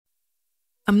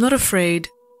I'm not afraid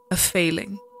of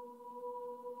failing.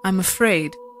 I'm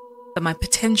afraid that my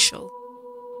potential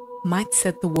might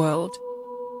set the world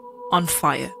on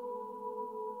fire.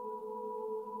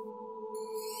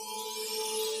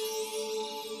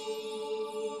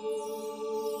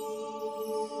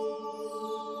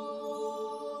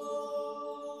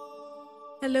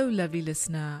 Hello, lovely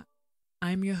listener.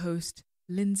 I'm your host,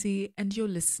 Lindsay, and you're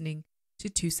listening to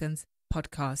Two Cents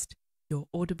Podcast, your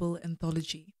audible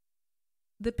anthology.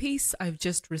 The piece I've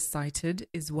just recited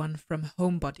is one from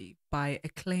Homebody by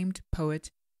acclaimed poet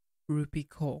Rupi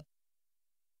Kaur.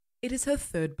 It is her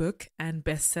third book and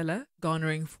bestseller,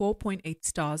 garnering 4.8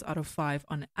 stars out of 5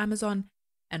 on Amazon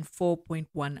and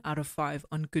 4.1 out of 5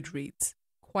 on Goodreads.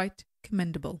 Quite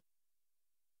commendable.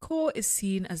 Kaur is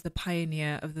seen as the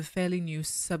pioneer of the fairly new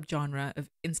subgenre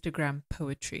of Instagram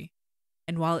poetry.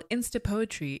 And while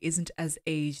Instapoetry isn't as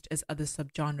aged as other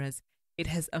subgenres, it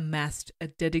has amassed a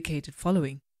dedicated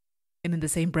following. And in the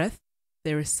same breath,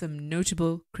 there is some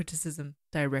notable criticism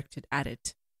directed at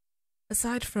it.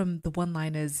 Aside from the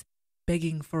one-liners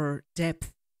begging for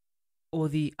depth or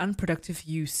the unproductive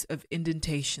use of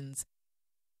indentations,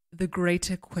 the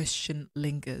greater question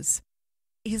lingers.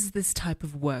 Is this type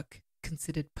of work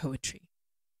considered poetry?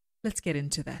 Let's get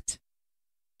into that.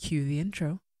 Cue the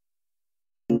intro.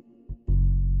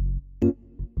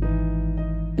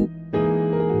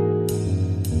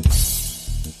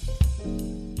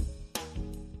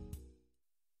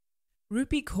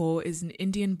 Rupi Kaur is an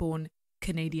Indian-born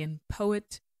Canadian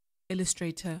poet,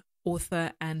 illustrator,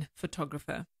 author, and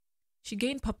photographer. She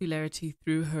gained popularity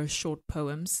through her short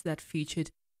poems that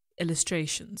featured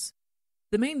illustrations.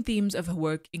 The main themes of her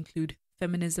work include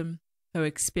feminism, her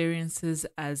experiences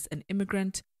as an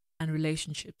immigrant, and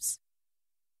relationships.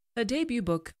 Her debut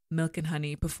book, Milk and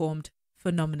Honey, performed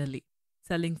phenomenally,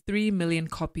 selling 3 million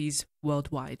copies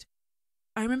worldwide.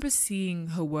 I remember seeing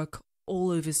her work all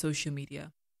over social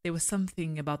media. There was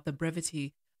something about the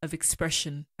brevity of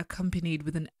expression accompanied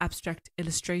with an abstract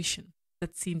illustration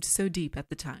that seemed so deep at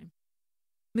the time.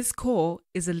 Miss Kaur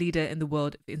is a leader in the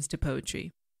world of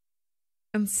Instapoetry.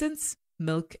 And since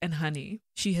Milk and Honey,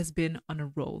 she has been on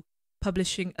a roll,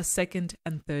 publishing a second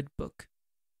and third book.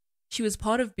 She was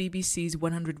part of BBC's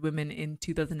 100 Women in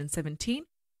 2017,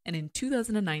 and in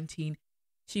 2019,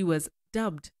 she was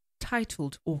dubbed,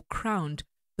 titled, or crowned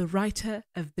the Writer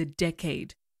of the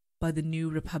Decade by the New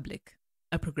Republic,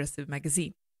 a progressive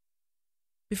magazine.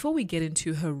 Before we get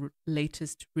into her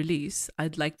latest release,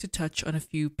 I'd like to touch on a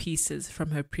few pieces from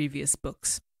her previous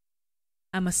books.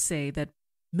 I must say that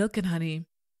Milk and Honey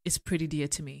is pretty dear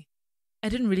to me. I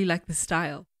didn't really like the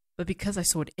style, but because I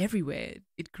saw it everywhere,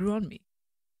 it grew on me.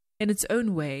 In its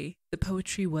own way, the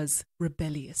poetry was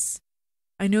rebellious.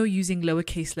 I know using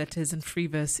lowercase letters and free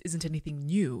verse isn't anything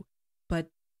new, but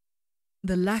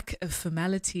the lack of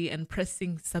formality and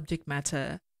pressing subject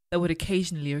matter that would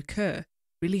occasionally occur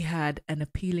really had an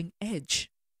appealing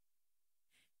edge.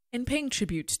 In paying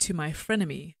tribute to my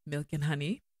frenemy, Milk and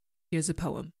Honey, here's a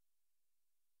poem.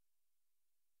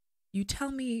 You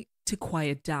tell me to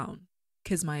quiet down,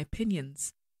 'cause my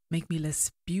opinions make me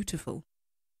less beautiful.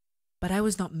 But I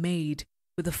was not made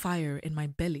with a fire in my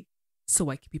belly so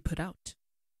I could be put out.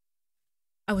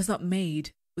 I was not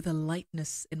made with a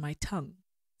lightness in my tongue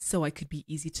so I could be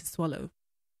easy to swallow.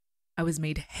 I was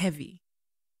made heavy,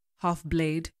 half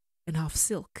blade and half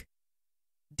silk,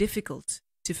 difficult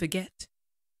to forget,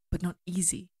 but not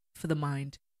easy for the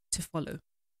mind to follow.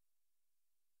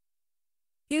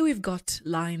 Here we've got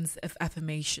lines of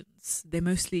affirmations. They're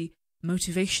mostly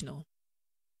motivational.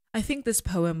 I think this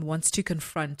poem wants to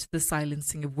confront the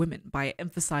silencing of women by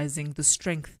emphasizing the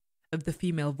strength of the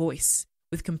female voice,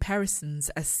 with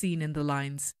comparisons as seen in the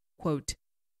lines, quote,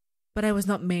 but I was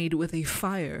not made with a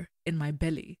fire in my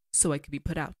belly so I could be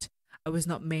put out. I was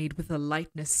not made with a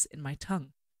lightness in my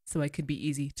tongue so I could be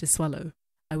easy to swallow.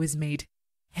 I was made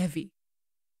heavy,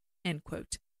 end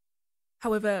quote.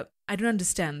 However, I don't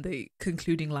understand the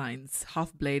concluding lines,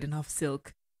 half blade and half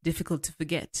silk, difficult to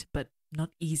forget, but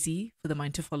not easy for the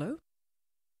mind to follow.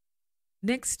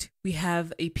 Next, we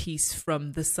have a piece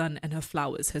from The Sun and Her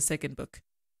Flowers, her second book.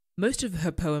 Most of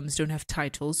her poems don't have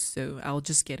titles, so I'll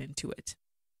just get into it.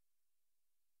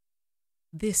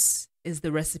 This is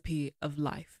the recipe of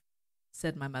life,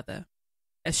 said my mother,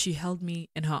 as she held me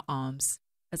in her arms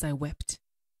as I wept.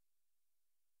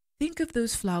 Think of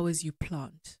those flowers you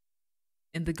plant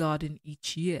in the garden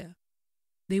each year.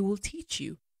 They will teach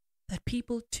you that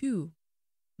people too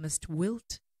must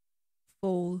wilt,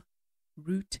 fall,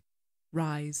 root,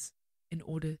 rise in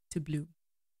order to bloom.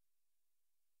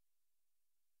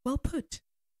 Well put.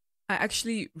 I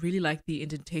actually really like the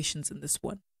indentations in this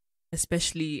one,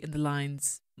 especially in the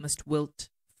lines must wilt,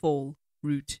 fall,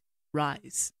 root,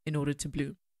 rise in order to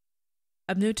bloom.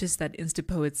 I've noticed that Insta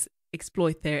poets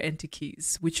exploit their enter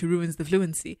keys, which ruins the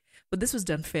fluency, but this was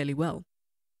done fairly well.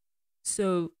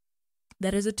 So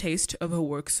that is a taste of her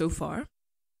work so far.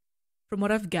 From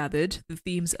what I've gathered, the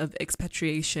themes of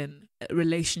expatriation,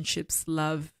 relationships,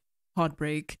 love,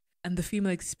 heartbreak, and the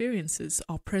female experiences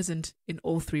are present in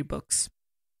all three books.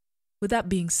 With that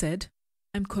being said,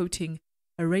 I'm quoting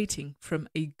a rating from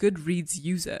a Goodreads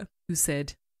user who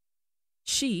said,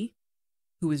 "She,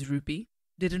 who is Rupi,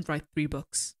 didn't write 3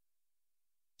 books.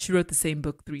 She wrote the same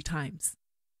book 3 times."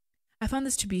 I found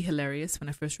this to be hilarious when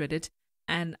I first read it,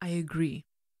 and I agree.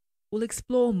 We'll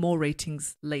explore more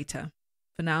ratings later.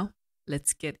 For now,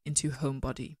 let's get into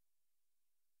Homebody.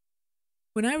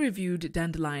 When I reviewed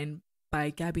Dandelion by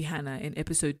Gabby Hanna in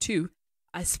episode 2,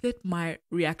 I split my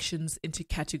reactions into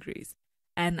categories,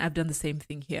 and I've done the same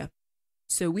thing here.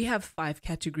 So we have 5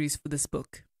 categories for this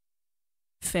book: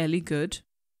 fairly good,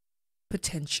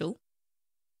 potential,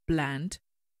 bland,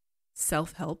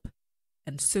 self-help,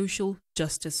 and social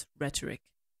justice rhetoric.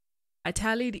 I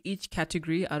tallied each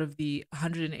category out of the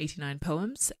 189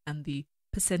 poems, and the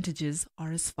percentages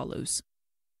are as follows.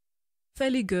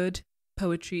 Fairly good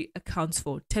poetry accounts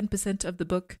for 10% of the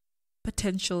book.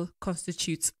 Potential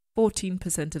constitutes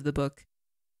 14% of the book.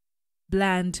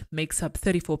 Bland makes up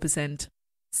 34%.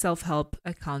 Self-help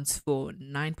accounts for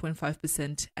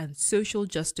 9.5%, and social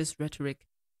justice rhetoric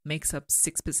makes up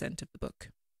 6% of the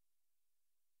book.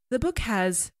 The book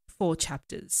has 4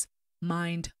 chapters: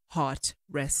 mind, heart,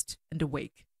 rest, and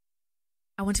awake.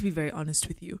 I want to be very honest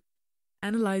with you.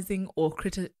 Analyzing or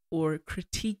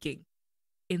critiquing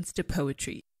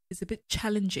Instapoetry is a bit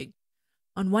challenging.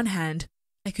 On one hand,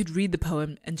 I could read the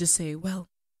poem and just say, well,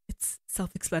 it's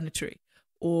self-explanatory,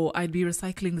 or I'd be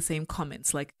recycling the same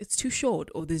comments like it's too short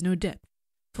or there's no depth.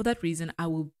 For that reason, I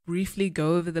will briefly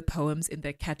go over the poems in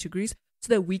their categories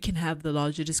so that we can have the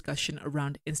larger discussion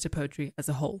around Instapoetry as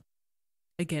a whole.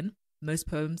 Again, most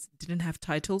poems didn't have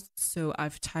titles, so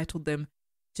I've titled them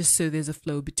just so there's a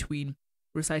flow between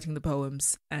reciting the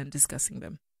poems and discussing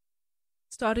them.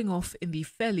 Starting off in the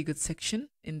fairly good section,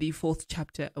 in the 4th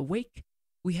chapter, Awake,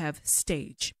 we have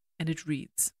Stage, and it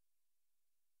reads,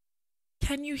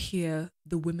 "Can you hear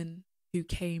the women who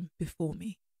came before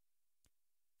me?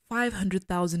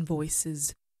 500,000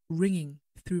 voices ringing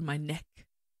through my neck,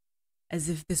 as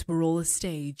if this were all a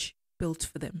stage built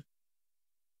for them.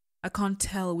 I can't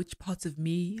tell which parts of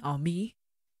me are me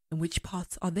and which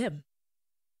parts are them.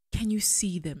 Can you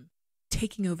see them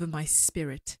taking over my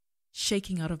spirit,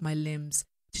 shaking out of my limbs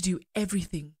to do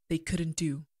everything they couldn't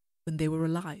do when they were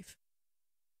alive?"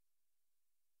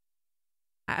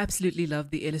 I absolutely love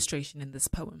the illustration in this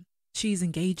poem. She's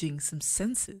engaging some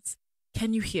senses.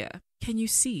 Can you hear, can you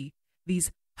see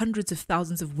these hundreds of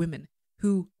thousands of women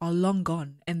who are long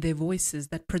gone and their voices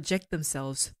that project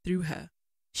themselves through her?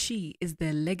 She is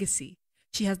their legacy.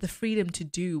 She has the freedom to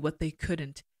do what they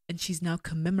couldn't, and she's now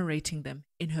commemorating them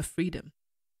in her freedom.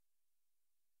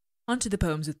 On to the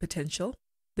poems with potential.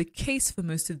 The case for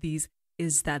most of these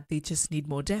is that they just need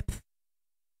more depth.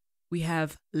 We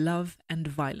have Love and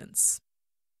Violence.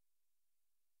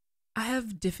 I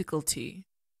have difficulty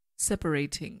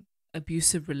separating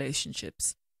abusive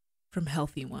relationships from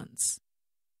healthy ones.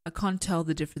 I can't tell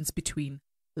the difference between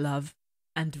love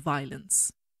and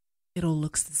violence. It all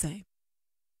looks the same.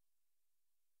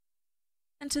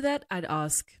 And to that, I'd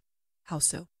ask, how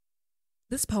so?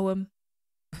 This poem,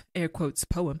 air quotes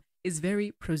poem, is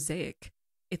very prosaic.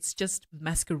 It's just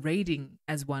masquerading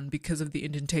as one because of the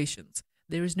indentations.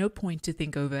 There is no point to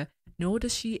think over, nor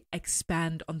does she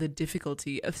expand on the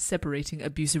difficulty of separating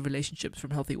abusive relationships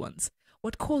from healthy ones.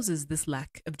 What causes this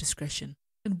lack of discretion?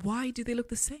 And why do they look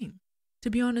the same? To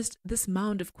be honest, this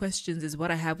mound of questions is what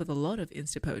I have with a lot of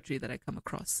Instapoetry that I come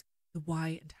across. The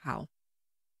why and how.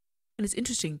 And it's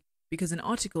interesting because an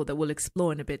article that we'll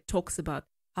explore in a bit talks about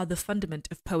how the fundament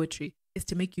of poetry is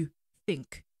to make you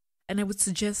think. And I would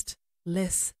suggest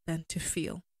less than to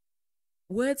feel.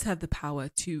 Words have the power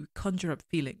to conjure up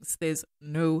feelings. There's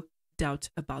no doubt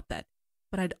about that.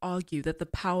 But I'd argue that the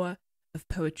power of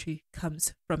poetry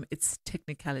comes from its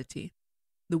technicality.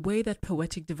 The way that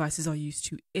poetic devices are used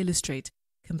to illustrate,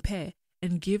 compare,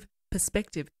 and give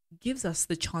perspective gives us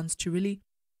the chance to really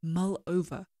mull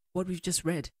over what we've just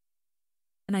read.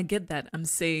 And I get that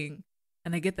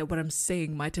what I'm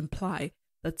saying might imply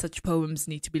that such poems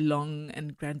need to be long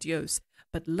and grandiose,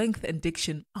 but length and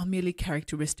diction are merely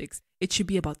characteristics. It should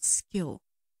be about skill,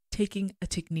 taking a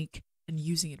technique and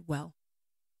using it well.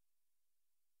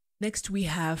 Next we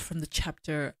have from the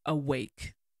chapter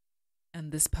Awake,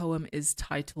 and this poem is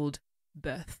titled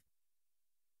Birth.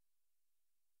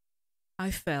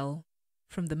 I fell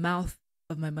from the mouth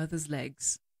of my mother's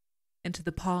legs into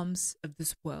the palms of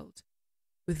this world,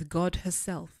 with God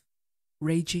herself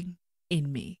raging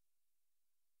in me.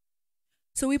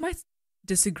 So we might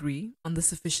disagree on the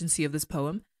sufficiency of this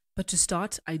poem, but to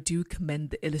start, I do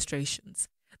commend the illustrations.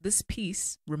 This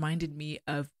piece reminded me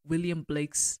of William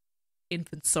Blake's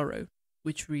Infant Sorrow,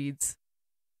 which reads,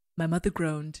 "My mother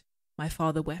groaned, my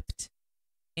father wept.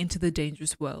 Into the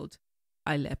dangerous world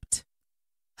I leapt.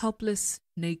 Helpless,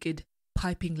 naked,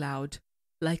 piping loud,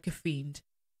 like a fiend,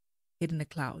 hid in a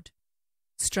cloud.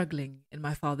 Struggling in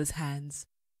my father's hands,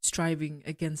 striving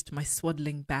against my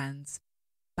swaddling bands.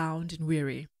 Bound and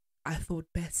weary, I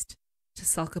thought best to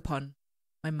sulk upon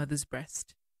my mother's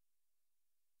breast."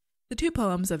 The two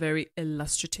poems are very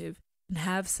illustrative and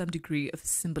have some degree of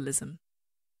symbolism.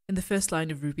 In the first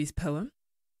line of Rupi's poem,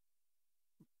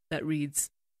 that reads,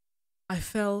 "I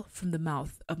fell from the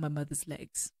mouth of my mother's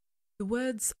legs." The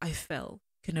words "I fell"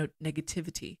 connote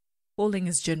negativity. Falling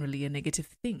is generally a negative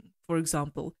thing. For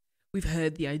example, we've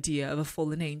heard the idea of a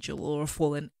fallen angel or a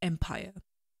fallen empire.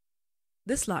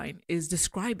 This line is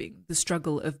describing the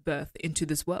struggle of birth into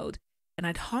this world, and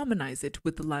I'd harmonize it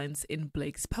with the lines in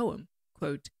Blake's poem,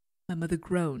 quote, "My mother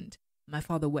groaned, my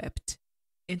father wept.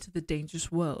 Into the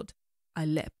dangerous world I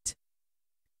leapt."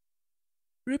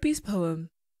 Rupi's poem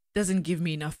doesn't give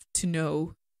me enough to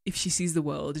know if she sees the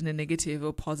world in a negative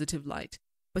or positive light,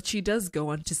 but she does go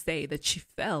on to say that she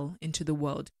fell into the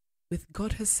world with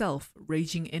God herself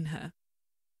raging in her.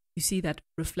 You see that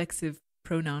reflexive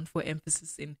pronoun for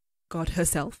emphasis in God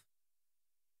herself?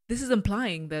 This is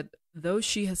implying that though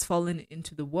she has fallen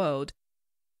into the world,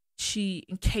 she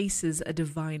encases a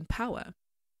divine power,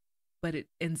 but it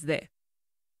ends there.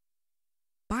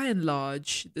 By and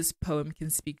large, this poem can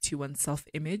speak to one's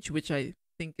self-image, which I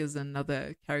think is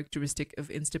another characteristic of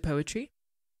Instapoetry.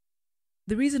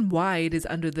 The reason why it is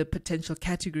under the potential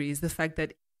category is the fact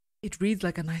that it reads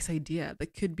like a nice idea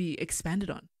that could be expanded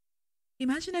on.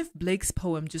 Imagine if Blake's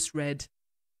poem just read,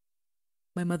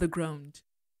 "My mother groaned,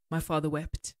 my father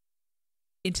wept.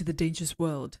 Into the dangerous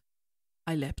world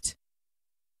I leapt."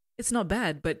 It's not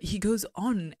bad, but he goes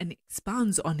on and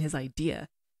expounds on his idea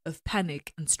of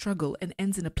panic and struggle and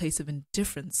ends in a place of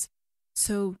indifference.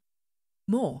 So,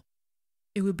 more.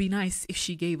 It would be nice if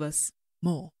she gave us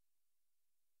more.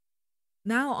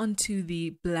 Now on to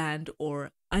the bland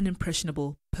or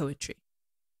unimpressionable poetry.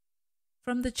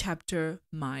 From the chapter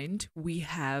Mind, we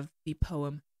have the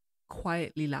poem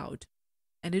Quietly Loud,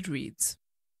 and it reads,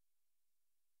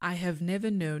 "I have never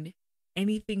known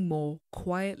anything more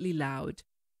quietly loud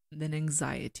than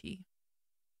anxiety."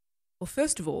 Well,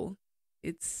 first of all,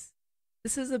 this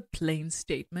is a plain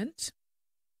statement.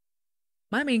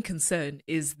 My main concern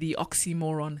is the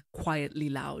oxymoron quietly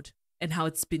loud and how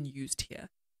it's been used here.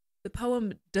 The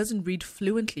poem doesn't read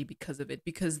fluently because of it,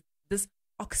 because this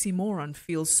oxymoron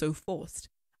feels so forced.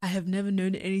 I have never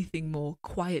known anything more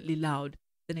quietly loud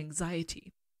than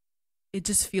anxiety. It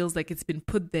just feels like it's been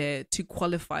put there to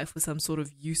qualify for some sort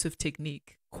of use of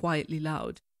technique, quietly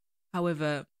loud.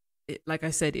 However, like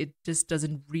I said, it just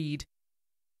doesn't read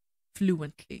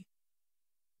fluently.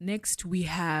 Next, we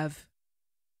have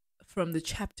from the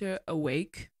chapter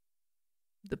Awake,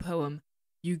 the poem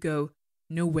You Go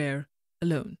Nowhere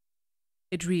Alone.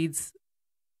 It reads,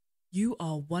 "You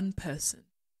are one person,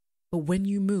 but when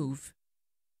you move,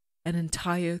 an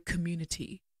entire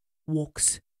community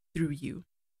walks through you."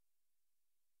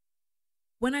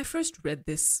 When I first read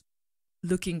this,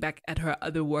 looking back at her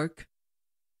other work,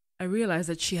 I realized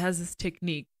that she has this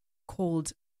technique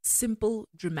called simple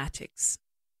dramatics.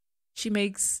 She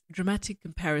makes dramatic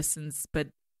comparisons,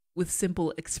 but with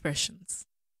simple expressions.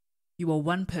 You are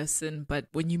one person, but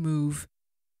when you move,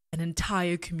 an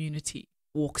entire community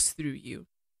walks through you.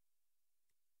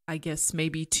 I guess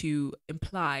maybe to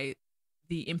imply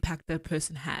the impact that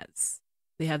person has.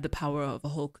 They have the power of a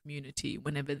whole community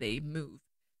whenever they move.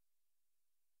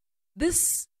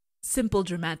 This simple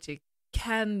dramatic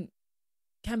can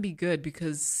be good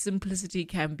because simplicity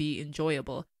can be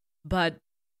enjoyable, but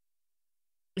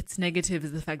its negative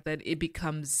is the fact that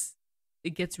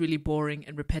it gets really boring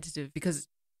and repetitive, because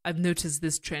I've noticed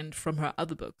this trend from her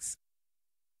other books.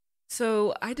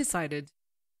 So I decided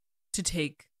to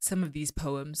take some of these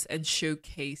poems and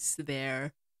showcase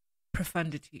their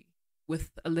profundity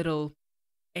with a little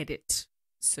edit.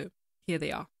 So here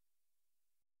they are.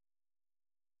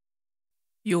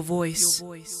 Your voice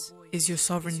is your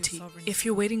sovereignty. If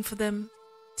you're waiting for them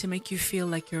to make you feel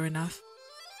like you're enough,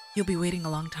 you'll be waiting a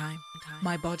long time.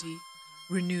 My body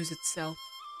renews itself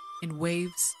in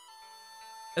waves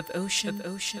of ocean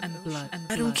and blood.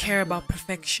 I don't care about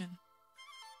perfection.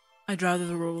 I'd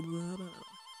rather roll.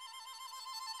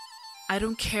 I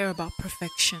don't care about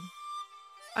perfection.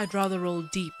 I'd rather roll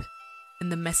deep in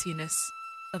the messiness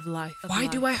of life. Why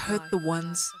do I hurt the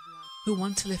ones who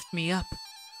want to lift me up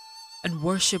and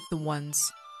worship the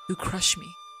ones who crush me?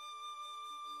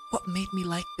 What made me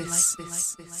like this?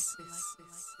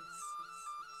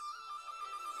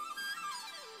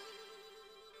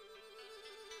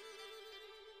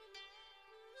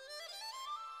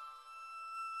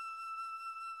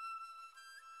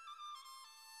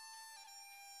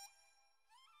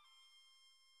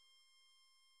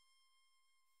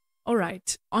 All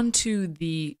right, on to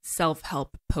the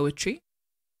self-help poetry.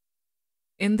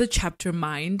 In the chapter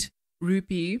Mind,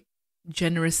 Rupi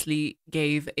generously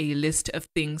gave a list of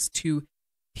things to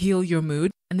heal your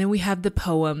mood. And then we have the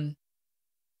poem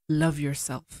Love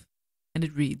Yourself. And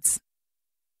it reads,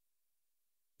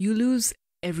 you lose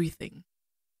everything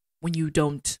when you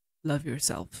don't love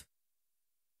yourself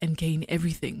and gain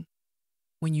everything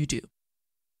when you do.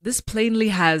 This plainly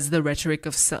has the rhetoric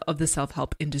of the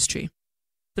self-help industry.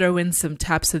 Throw in some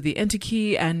taps of the enter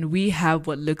key and we have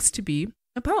what looks to be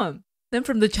a poem. Then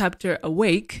from the chapter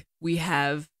Awake, we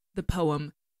have the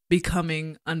poem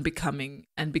Becoming, Unbecoming,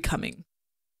 and Becoming.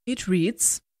 It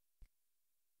reads,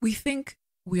 we think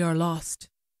we are lost,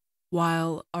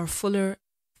 while our fuller,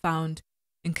 found,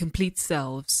 and complete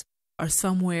selves are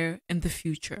somewhere in the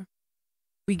future.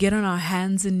 We get on our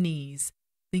hands and knees,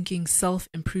 thinking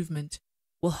self-improvement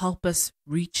will help us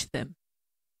reach them.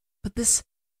 But this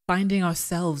finding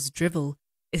ourselves drivel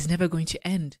is never going to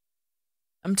end.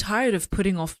 I'm tired of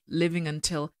putting off living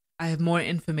until I have more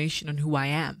information on who I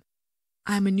am.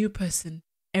 I am a new person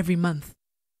every month,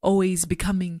 always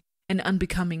becoming and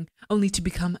unbecoming, only to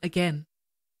become again.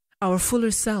 Our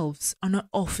fuller selves are not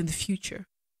off in the future.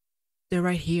 They're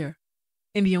right here,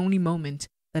 in the only moment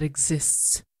that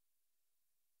exists.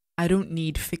 I don't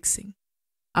need fixing.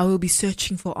 I will be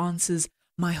searching for answers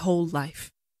my whole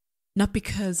life. Not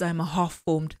because I'm a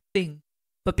half-formed thing,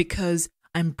 but because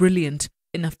I'm brilliant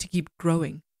enough to keep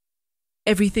growing.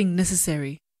 Everything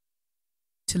necessary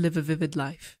to live a vivid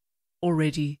life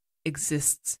already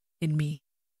exists in me.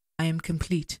 I am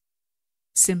complete,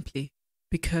 simply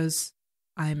because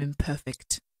I am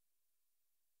imperfect.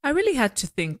 I really had to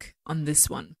think on this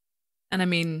one. And I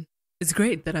mean, it's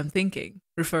great that I'm thinking,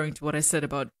 referring to what I said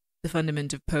about the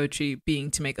fundament of poetry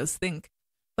being to make us think.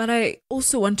 But I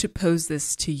also want to pose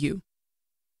this to you.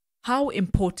 How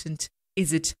important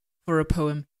is it for a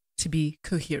poem to be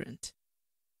coherent?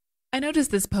 I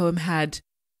noticed this poem had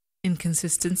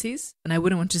inconsistencies, and I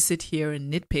wouldn't want to sit here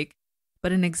and nitpick,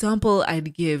 but an example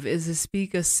I'd give is a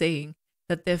speaker saying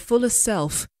that their fullest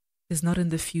self is not in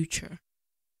the future,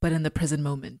 but in the present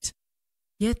moment.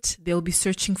 Yet they'll be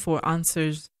searching for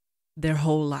answers their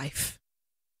whole life.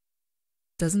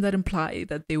 Doesn't that imply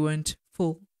that they weren't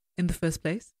full in the first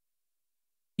place?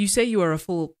 You say you are a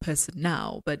full person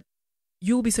now, but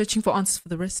you'll be searching for answers for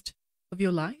the rest of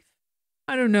your life?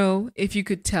 I don't know if you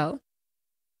could tell,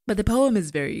 but the poem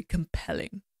is very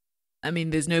compelling. I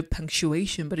mean, there's no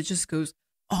punctuation, but it just goes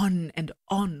on and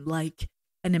on like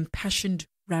an impassioned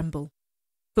ramble.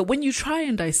 But when you try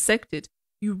and dissect it,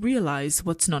 you realize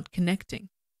what's not connecting.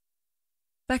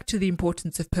 Back to the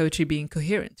importance of poetry being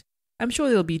coherent. I'm sure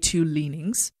there'll be two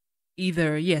leanings.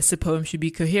 Either, yes, a poem should be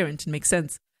coherent and make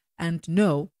sense, and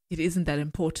no, it isn't that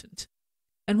important.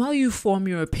 And while you form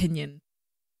your opinion,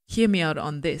 hear me out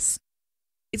on this.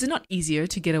 Is it not easier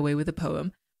to get away with a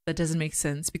poem that doesn't make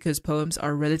sense because poems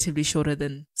are relatively shorter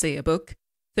than, say, a book,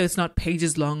 so it's not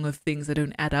pages long of things that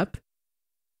don't add up?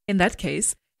 In that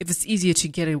case, if it's easier to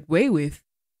get away with,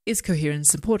 is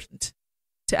coherence important?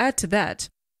 To add to that,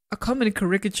 a common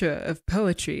caricature of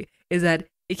poetry is that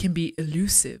it can be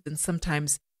elusive and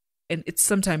it's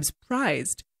sometimes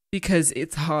prized because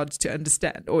it's hard to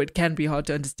understand, or it can be hard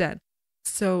to understand.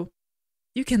 So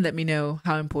you can let me know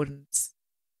how important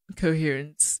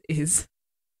coherence is.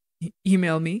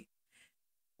 Email me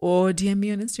or DM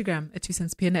me on Instagram at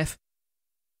 2centspnf.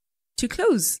 To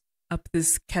close up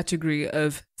this category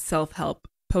of self-help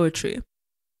poetry,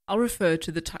 I'll refer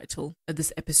to the title of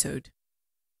this episode.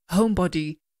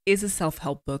 Homebody is a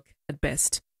self-help book at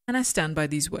best, and I stand by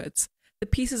these words. The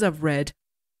pieces I've read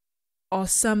are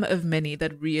some of many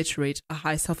that reiterate a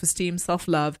high self-esteem,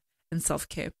 self-love, and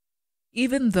self-care.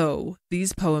 Even though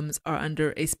these poems are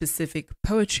under a specific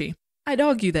poetry, I'd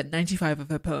argue that 95 of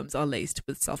her poems are laced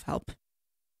with self-help.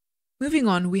 Moving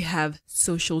on, we have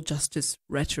social justice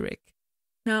rhetoric.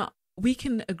 Now, we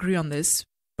can agree on this,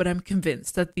 but I'm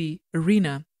convinced that the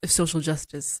arena of social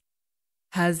justice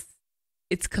has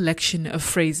its collection of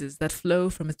phrases that flow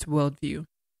from its worldview.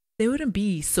 There wouldn't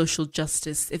be social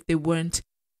justice if there weren't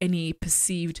any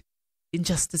perceived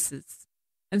injustices.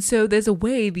 And so there's a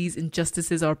way these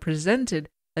injustices are presented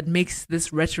that makes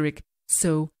this rhetoric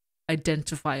so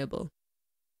identifiable.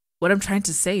 What I'm trying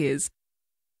to say is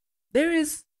there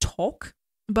is talk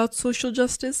about social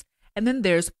justice, and then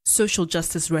there's social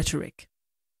justice rhetoric.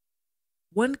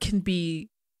 One can be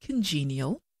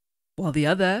congenial, while the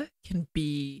other can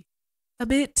be a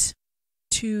bit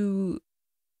too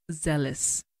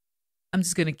zealous. I'm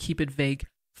just going to keep it vague.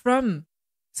 From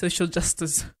social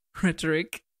justice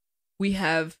rhetoric, we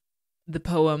have the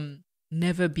poem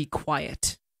Never Be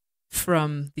Quiet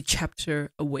from the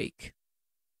chapter Awake.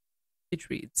 It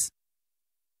reads,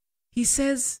 "He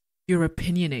says you're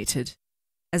opinionated,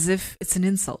 as if it's an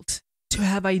insult to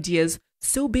have ideas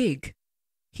so big.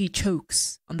 He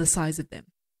chokes on the size of them.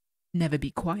 Never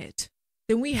be quiet."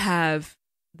 Then we have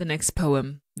the next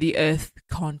poem, The Earth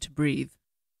Can't Breathe.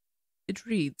 It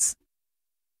reads,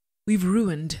 "We've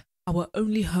ruined our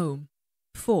only home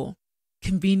for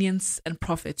convenience and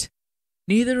profit,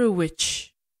 neither of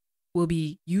which will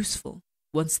be useful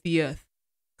once the earth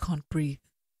can't breathe."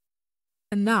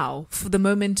 And now for the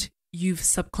moment you've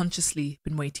subconsciously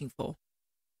been waiting for,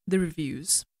 the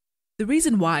reviews. The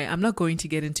reason why I'm not going to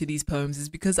get into these poems is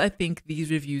because I think these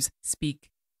reviews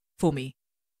speak for me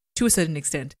to a certain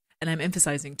extent, and I'm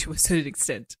emphasizing to a certain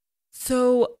extent.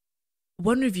 So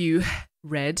one review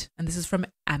read, and this is from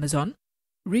Amazon,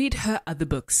 "Read her other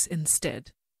books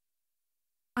instead.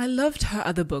 I loved her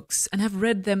other books and have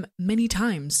read them many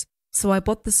times, so I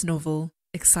bought this novel,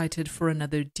 excited for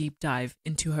another deep dive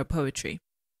into her poetry.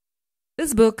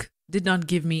 This book did not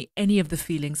give me any of the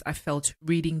feelings I felt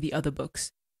reading the other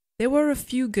books. There were a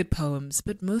few good poems,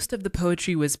 but most of the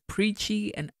poetry was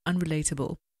preachy and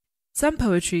unrelatable. Some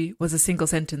poetry was a single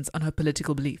sentence on her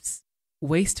political beliefs.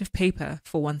 Waste of paper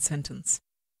for one sentence.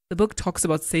 The book talks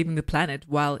about saving the planet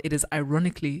while it is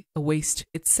ironically a waste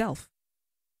itself.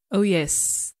 Oh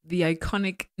yes, the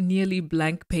iconic nearly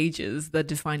blank pages that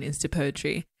define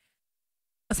Instapoetry.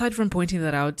 Aside from pointing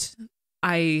that out,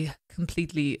 I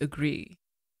completely agree.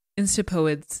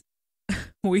 Instapoets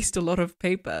waste a lot of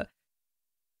paper.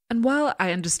 And while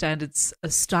I understand it's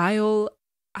a style,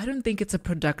 I don't think it's a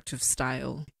productive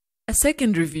style. A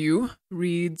second review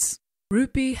reads,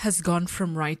 "Rupi has gone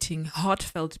from writing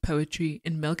heartfelt poetry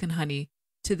in Milk and Honey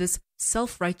to this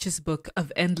self-righteous book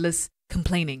of endless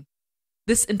complaining.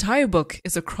 This entire book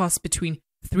is a cross between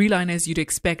three-liners you'd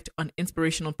expect on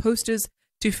inspirational posters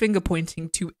to finger-pointing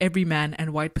to every man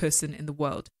and white person in the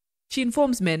world. She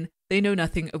informs men they know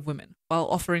nothing of women, while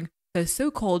offering her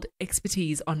so-called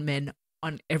expertise on men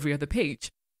on every other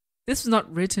page. This was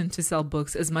not written to sell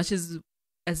books as much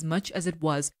as it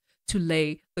was to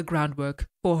lay the groundwork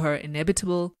for her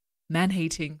inevitable,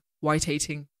 man-hating,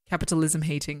 white-hating,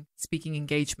 capitalism-hating speaking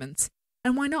engagements.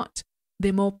 And why not?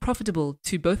 They're more profitable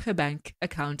to both her bank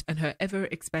account and her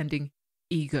ever-expanding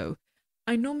ego.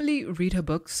 I normally read her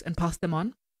books and pass them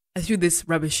on. I threw this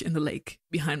rubbish in the lake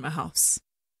behind my house."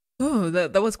 Oh,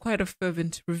 that was quite a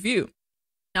fervent review.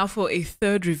 Now for a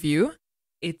third review.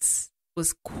 It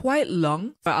was quite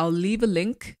long, but I'll leave a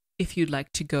link if you'd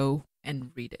like to go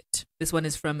and read it. This one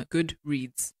is from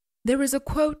Goodreads. "There is a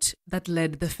quote that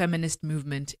led the feminist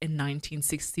movement in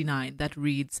 1969 that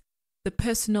reads, 'The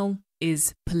personal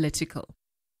is political.'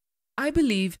 I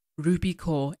believe Rupi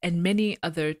Kaur and many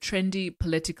other trendy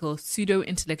political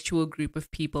pseudo-intellectual group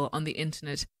of people on the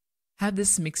internet have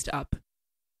this mixed up.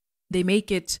 They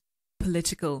make it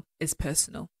political is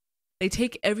personal. They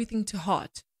take everything to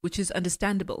heart, which is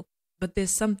understandable, but there's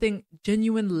something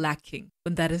genuine lacking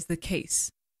when that is the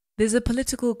case. There's a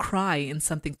political cry in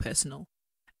something personal.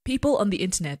 People on the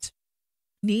internet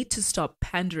need to stop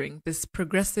pandering this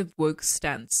progressive woke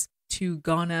stance to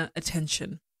garner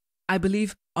attention. I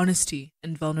believe honesty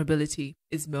and vulnerability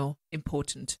is more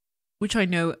important, which I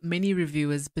know many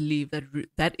reviewers believe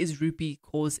that is Rupi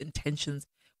Kaur's intentions,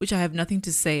 which I have nothing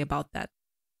to say about that.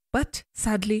 But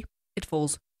sadly, it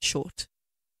falls short.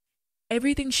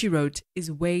 Everything she wrote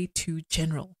is way too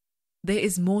general. There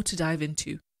is more to dive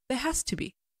into. There has to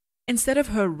be. Instead of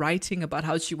her writing about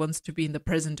how she wants to be in the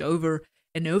present over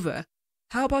and over,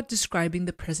 how about describing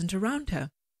the present around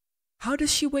her? How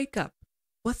does she wake up?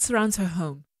 What surrounds her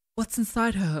home? What's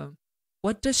inside her home?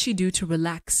 What does she do to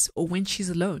relax or when she's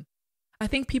alone? I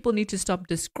think people need to stop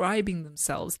describing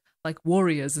themselves like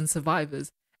warriors and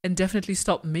survivors and definitely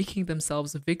stop making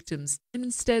themselves victims and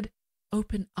instead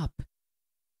open up.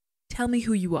 Tell me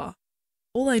who you are.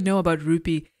 All I know about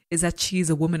Rupi is that she is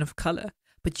a woman of color,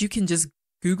 but you can just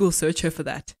Google search her for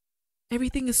that.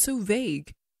 Everything is so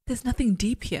vague. There's nothing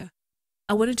deep here.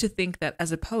 I wanted to think that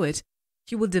as a poet,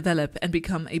 she will develop and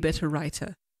become a better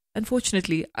writer.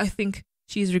 Unfortunately, I think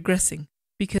she is regressing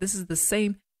because this is the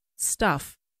same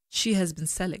stuff she has been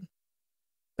selling.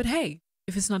 But hey,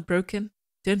 if it's not broken,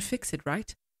 don't fix it,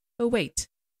 right? Oh wait,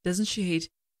 doesn't she hate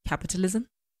capitalism?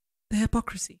 The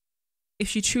hypocrisy. If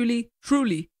she truly,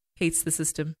 truly hates the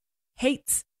system,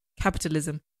 hates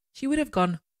capitalism, she would have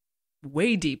gone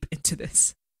way deep into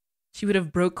this. She would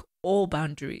have broke all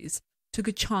boundaries, took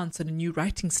a chance on a new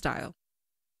writing style.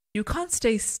 You can't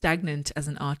stay stagnant as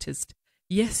an artist.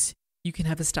 Yes, you can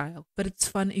have a style, but it's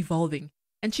fun evolving,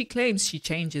 and she claims she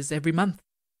changes every month.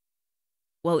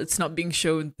 Well, it's not being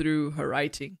shown through her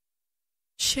writing.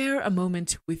 Share a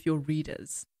moment with your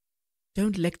readers.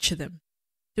 Don't lecture them.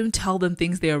 Don't tell them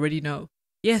things they already know.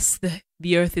 Yes,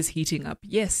 the earth is heating up.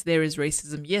 Yes, there is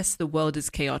racism. Yes, the world is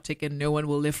chaotic and no one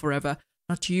will live forever.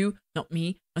 Not you, not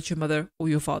me, not your mother or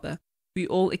your father. We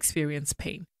all experience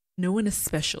pain. No one is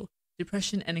special.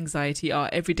 Depression and anxiety are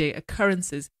everyday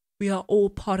occurrences. We are all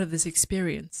part of this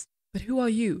experience. But who are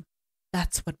you?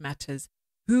 That's what matters.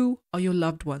 Who are your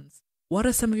loved ones? What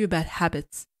are some of your bad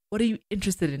habits? What are you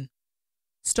interested in?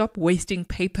 Stop wasting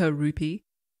paper, Rupi.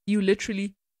 You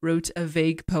literally wrote a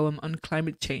vague poem on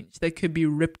climate change that could be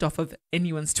ripped off of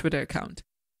anyone's Twitter account.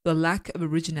 The lack of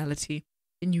originality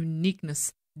and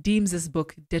uniqueness deems this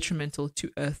book detrimental to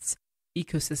Earth's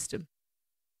ecosystem.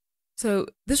 So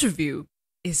this review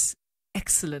is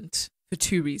excellent for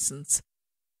two reasons.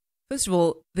 First of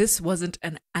all, this wasn't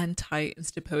an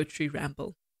anti-Instapoetry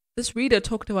ramble. This reader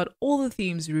talked about all the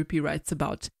themes Rupi writes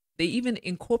about. They even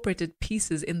incorporated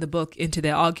pieces in the book into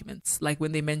their arguments, like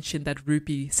when they mentioned that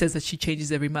Rupi says that she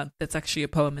changes every month. That's actually a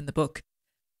poem in the book.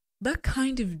 That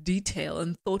kind of detail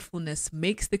and thoughtfulness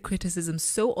makes the criticism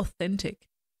so authentic.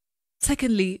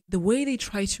 Secondly, the way they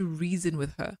try to reason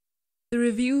with her. The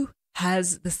review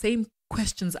has the same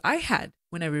questions I had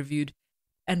when I reviewed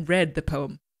and read the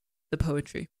poem, the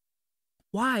poetry.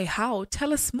 Why? How?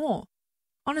 Tell us more.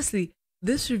 Honestly,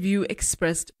 this review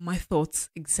expressed my thoughts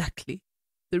exactly.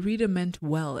 The reader meant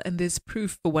well, and there's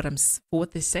proof for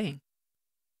what they're saying.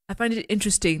 I find it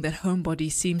interesting that Homebody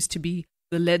seems to be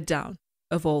the letdown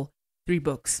of all three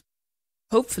books.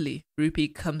 Hopefully,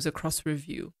 Rupi comes across a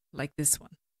review like this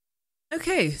one.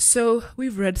 Okay, so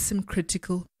we've read some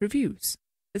critical reviews.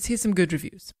 Let's hear some good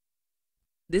reviews.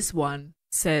 This one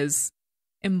says,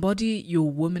 "Embody your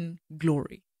woman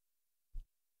glory."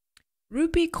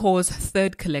 Rupi Kaur's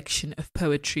third collection of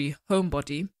poetry,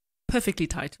 Homebody, perfectly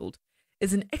titled,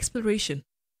 is an exploration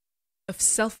of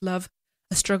self-love,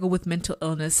 a struggle with mental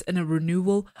illness, and a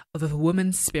renewal of a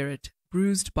woman's spirit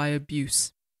bruised by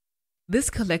abuse. This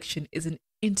collection is an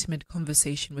intimate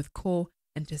conversation with Kaur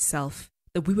and herself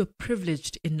that we were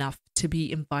privileged enough to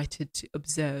be invited to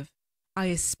observe. I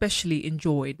especially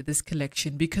enjoyed this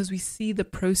collection because we see the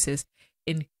process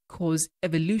in Kaur's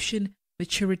evolution,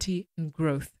 maturity, and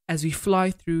growth as we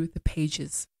fly through the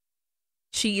pages.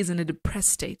 She is in a depressed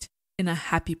state, in a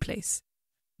happy place,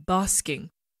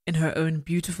 basking in her own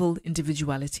beautiful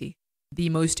individuality. The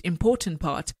most important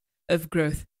part of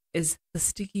growth is the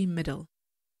sticky middle,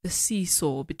 the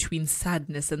seesaw between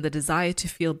sadness and the desire to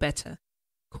feel better.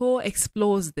 Kaur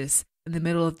explores this in the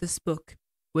middle of this book,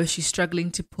 where she's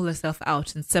struggling to pull herself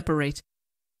out and separate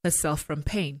herself from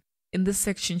pain. In this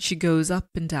section, she goes up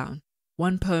and down,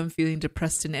 one poem feeling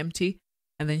depressed and empty,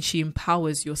 and then she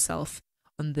empowers yourself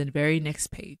on the very next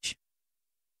page.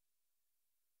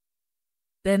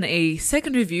 Then a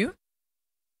second review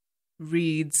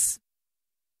reads,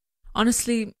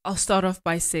 "Honestly, I'll start off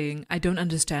by saying I don't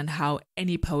understand how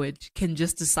any poet can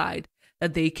just decide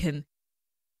that they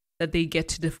get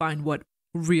to define what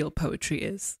real poetry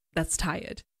is. That's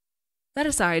tired. That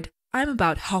aside, I'm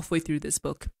about halfway through this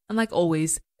book, and like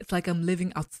always, it's like I'm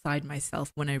living outside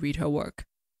myself when I read her work.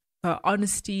 Her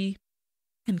honesty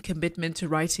and commitment to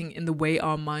writing in the way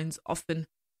our minds often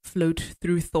float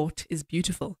through thought is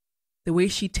beautiful. The way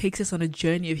she takes us on a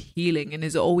journey of healing and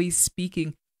is always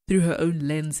speaking through her own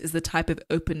lens is the type of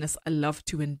openness I love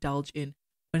to indulge in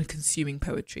when consuming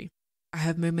poetry. I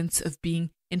have moments of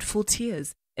being in full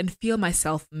tears and feel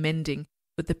myself mending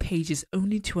with the pages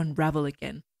only to unravel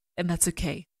again, and that's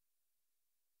okay.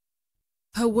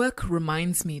 Her work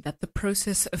reminds me that the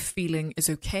process of feeling is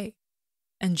okay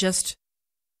and just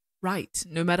right,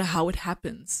 no matter how it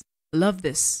happens. Love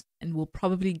this and will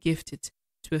probably gift it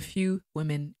to a few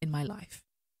women in my life."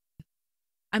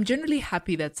 I'm generally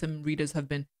happy that some readers have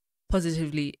been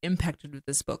positively impacted with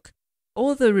this book.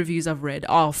 All the reviews I've read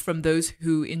are from those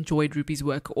who enjoyed Rupi's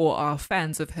work or are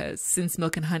fans of hers since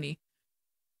Milk and Honey,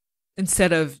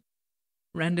 instead of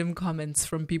random comments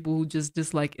from people who just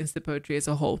dislike Instapoetry as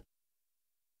a whole.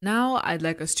 Now I'd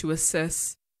like us to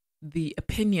assess the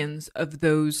opinions of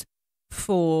those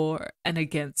for and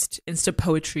against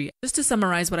Instapoetry. Just to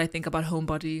summarize what I think about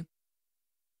Homebody,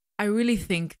 I really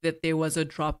think that there was a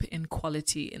drop in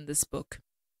quality in this book.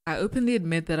 I openly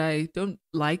admit that I don't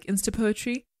like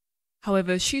Instapoetry.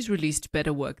 However, she's released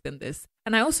better work than this.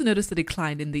 And I also noticed a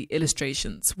decline in the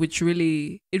illustrations, which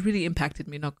really impacted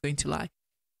me, not going to lie.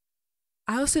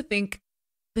 I also think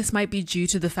this might be due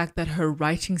to the fact that her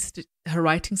writing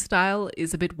style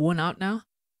is a bit worn out now.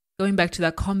 Going back to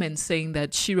that comment saying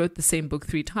that she wrote the same book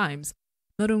 3 times,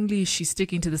 not only is she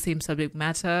sticking to the same subject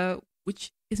matter,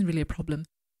 which isn't really a problem,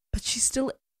 but she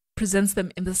still presents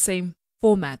them in the same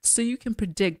format, so you can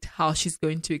predict how she's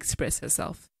going to express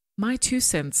herself. My 2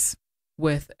 cents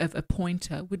worth of a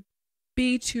pointer would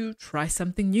be to try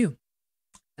something new.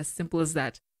 As simple as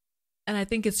that. And I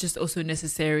think it's just also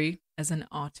necessary as an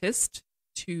artist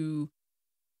to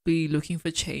be looking for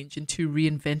change and to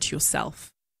reinvent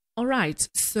yourself. All right,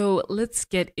 so let's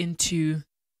get into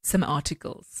some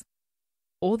articles.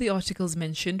 All the articles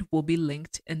mentioned will be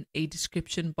linked in a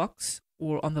description box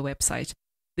or on the website.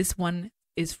 This one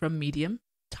is from Medium,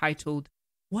 titled,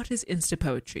 "What is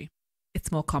Instapoetry?"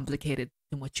 It's more complicated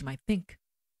than what you might think.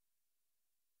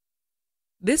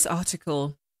 This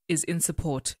article is in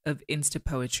support of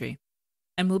Instapoetry,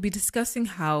 and we'll be discussing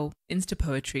how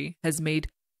Instapoetry has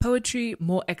made poetry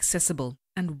more accessible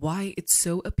and why it's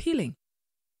so appealing.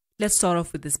 Let's start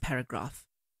off with this paragraph.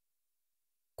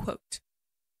 Quote,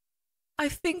 "I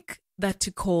think that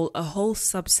to call a whole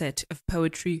subset of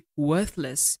poetry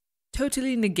worthless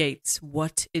totally negates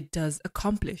what it does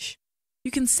accomplish. You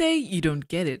can say you don't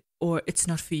get it or it's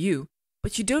not for you,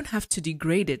 but you don't have to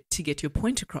degrade it to get your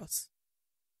point across."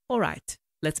 All right,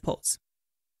 let's pause.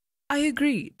 I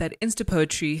agree that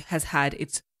Instapoetry has had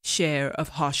its share of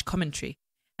harsh commentary,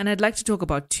 and I'd like to talk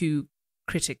about 2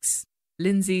 critics,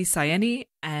 Lindsay Sayani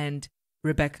and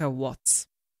Rebecca Watts.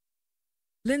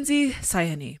 Lindsay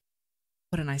Sayani,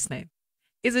 what a nice name,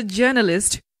 is a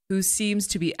journalist who seems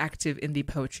to be active in the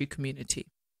poetry community.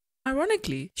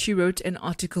 Ironically, she wrote an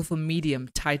article for Medium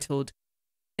titled,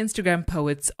 "Instagram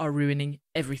Poets Are Ruining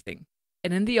Everything."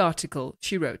 And in the article,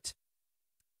 she wrote,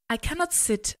 "I cannot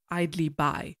sit idly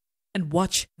by and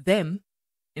watch them,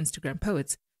 Instagram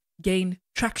poets, gain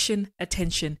traction,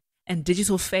 attention, and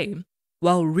digital fame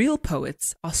while real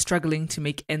poets are struggling to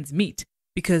make ends meet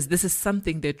because this is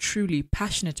something they're truly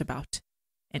passionate about."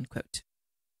 End quote.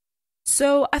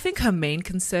 So I think her main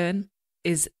concern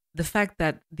is the fact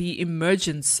that the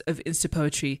emergence of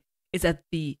Instapoetry is at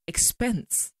the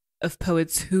expense of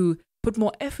poets who put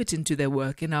more effort into their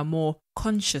work and are more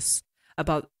conscious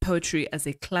about poetry as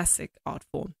a classic art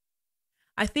form.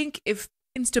 I think if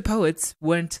Instapoets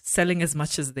weren't selling as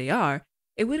much as they are,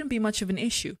 it wouldn't be much of an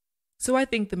issue. So I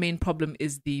think the main problem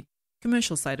is the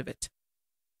commercial side of it.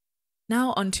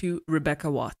 Now on to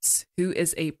Rebecca Watts, who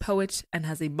is a poet and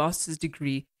has a master's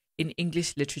degree in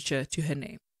English literature to her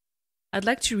name. I'd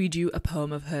like to read you a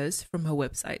poem of hers from her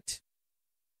website.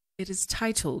 It is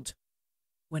titled,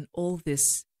 "When All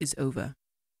This Is Over."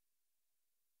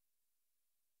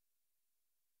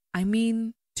 I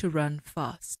mean to run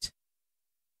fast,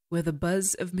 where the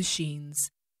buzz of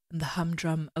machines and the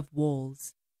humdrum of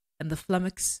walls and the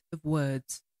flummox of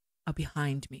words are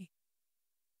behind me,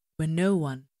 where no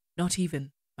one, not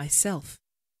even myself,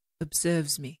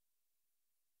 observes me.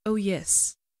 Oh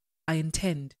yes, I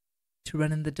intend to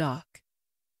run in the dark,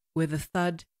 where the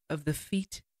thud of the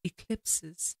feet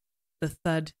eclipses the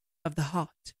thud of the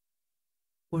heart,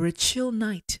 where a chill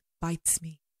night bites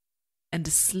me, and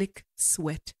a slick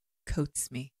sweat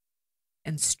coats me,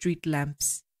 and street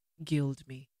lamps gild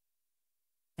me,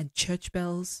 and church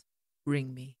bells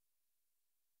ring me.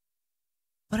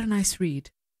 What a nice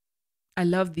read. I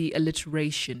love the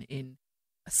alliteration in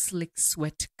 "a slick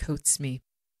sweat coats me"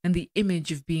 and the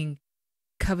image of being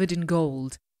covered in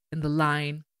gold and the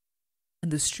line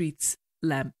 "and the street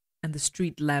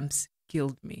lamps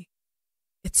gild me."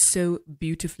 It's so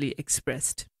beautifully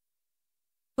expressed.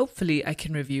 Hopefully I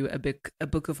can review a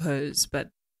book of hers,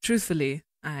 but truthfully,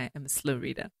 I am a slow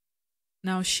reader.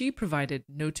 Now, she provided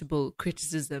notable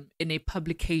criticism in a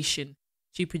publication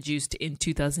she produced in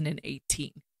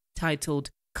 2018 titled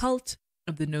 "Cult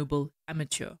of the Noble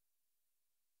Amateur."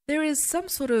 There is some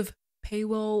sort of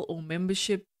paywall or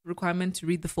membership requirement to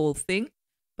read the full thing,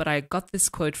 but I got this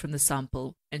quote from the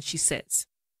sample, and she says,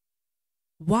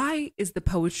 "Why is the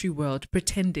poetry world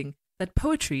pretending that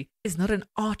poetry is not an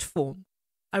art form?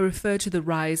 I refer to the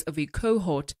rise of a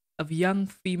cohort of young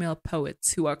female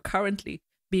poets who are currently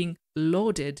being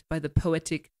lauded by the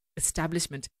poetic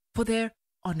establishment for their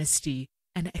honesty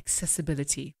and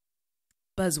accessibility.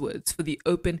 Buzzwords for the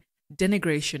open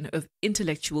denigration of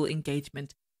intellectual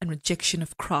engagement and rejection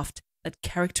of craft that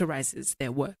characterizes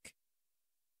their work."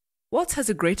 Watts has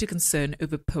a greater concern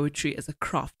over poetry as a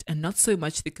craft and not so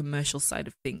much the commercial side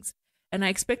of things. And I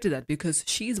expected that because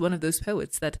she's one of those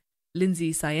poets that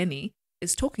Lindsay Sayeni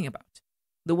is talking about.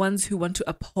 The ones who want to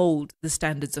uphold the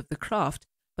standards of the craft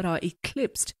but are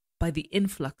eclipsed by the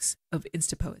influx of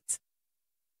Instapoets.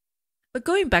 But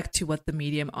going back to what the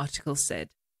Medium article said,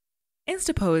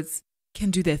 Instapoets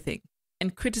can do their thing,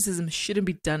 and criticism shouldn't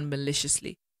be done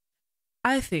maliciously.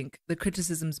 I think the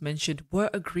criticisms mentioned were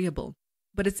agreeable,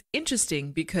 but it's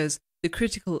interesting because the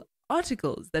critical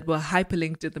articles that were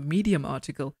hyperlinked in the Medium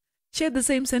article shared the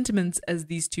same sentiments as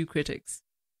these two critics.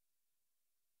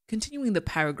 Continuing the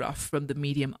paragraph from the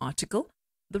Medium article,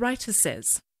 the writer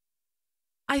says,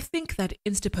 I think that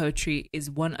Instapoetry is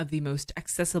one of the most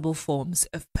accessible forms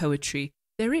of poetry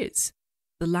there is.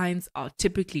 The lines are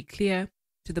typically clear,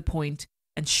 to the point,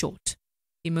 and short,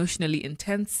 emotionally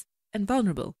intense and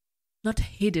vulnerable, not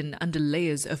hidden under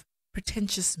layers of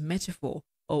pretentious metaphor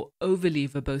or overly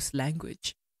verbose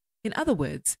language. In other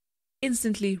words,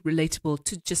 instantly relatable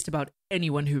to just about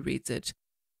anyone who reads it.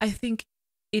 I think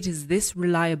it is this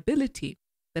reliability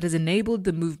that has enabled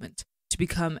the movement to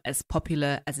become as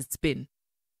popular as it's been,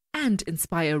 and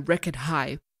inspire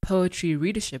record-high poetry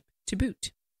readership to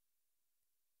boot.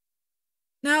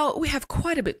 Now, we have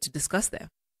quite a bit to discuss there.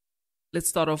 Let's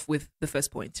start off with the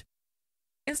first point.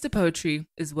 Instapoetry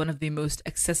is one of the most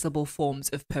accessible forms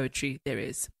of poetry there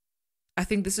is. I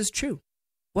think this is true.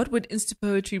 What would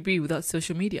Instapoetry be without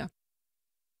social media?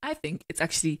 I think it's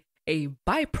actually a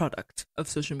byproduct of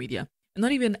social media.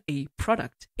 Not even a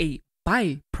product, a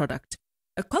byproduct,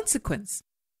 a consequence,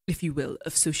 if you will,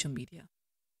 of social media.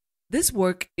 This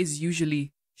work is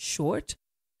usually short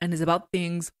and is about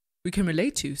things we can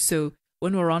relate to. So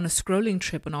when we're on a scrolling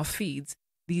trip on our feeds,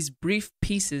 these brief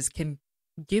pieces can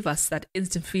give us that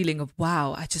instant feeling of,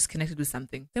 wow, I just connected with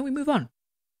something. Then we move on.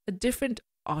 A different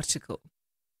article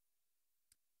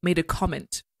made a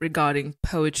comment regarding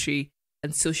poetry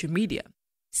and social media,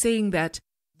 saying that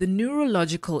the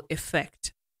neurological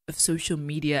effect of social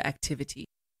media activity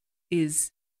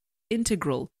is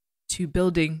integral to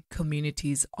building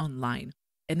communities online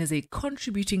and is a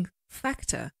contributing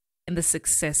factor in the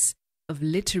success of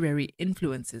literary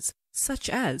influences such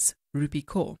as Rupi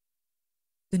Kaur.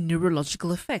 The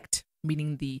neurological effect,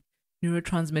 meaning the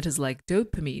neurotransmitters like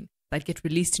dopamine that get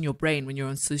released in your brain when you're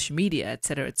on social media,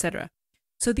 etc., etc.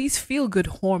 So these feel-good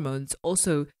hormones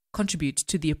also contribute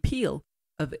to the appeal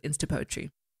of Instapoetry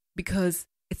because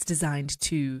it's designed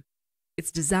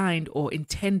or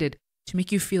intended to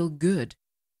make you feel good,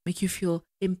 make you feel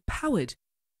empowered,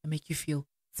 and make you feel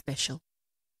special.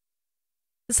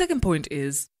 The second point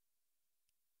is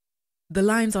the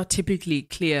lines are typically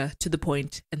clear, to the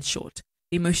point, and short,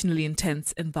 emotionally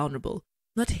intense and vulnerable,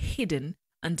 not hidden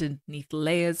underneath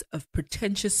layers of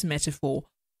pretentious metaphor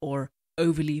or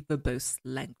overly verbose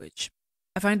language.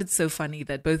 I find it so funny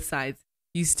that both sides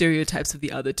use stereotypes of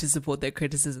the other to support their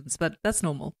criticisms, but that's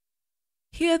normal.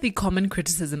 Here, the common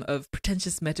criticism of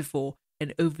pretentious metaphor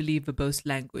and overly verbose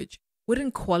language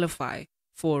wouldn't qualify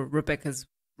for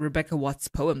Rebecca Watts'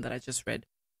 poem that I just read.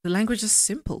 The language is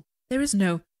simple. There is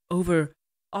no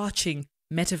overarching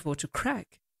metaphor to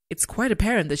crack. It's quite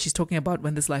apparent that she's talking about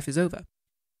when this life is over.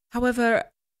 However,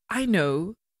 I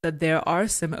know that there are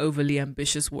some overly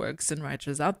ambitious works and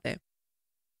writers out there.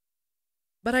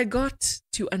 But I got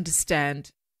to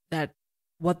understand that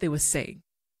what they were saying,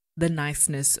 the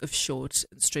niceness of short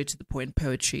and straight to the point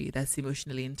poetry that's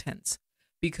emotionally intense,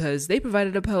 because they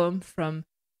provided a poem from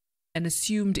an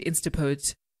assumed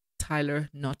Instapoet, Tyler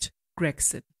Not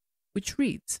Gregson, which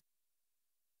reads,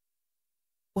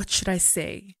 "What should I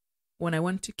say when I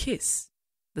want to kiss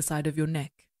the side of your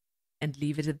neck and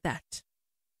leave it at that?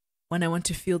 When I want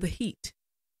to feel the heat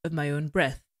of my own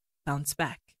breath bounce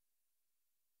back,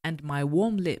 and my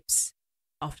warm lips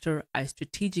after I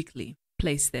strategically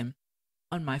place them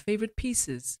on my favorite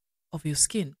pieces of your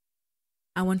skin.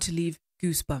 I want to leave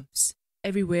goosebumps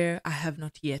everywhere I have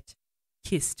not yet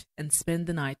kissed and spend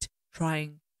the night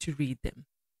trying to read them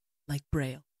like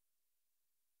Braille."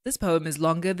 This poem is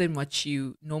longer than what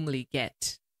you normally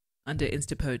get under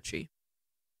Instapoetry,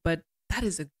 but that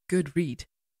is a good read.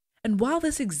 And while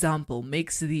this example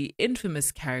makes the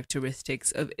infamous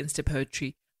characteristics of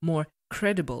Instapoetry more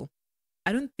credible,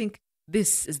 I don't think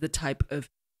this is the type of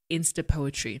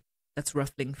Instapoetry that's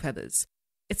ruffling feathers.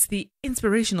 It's the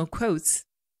inspirational quotes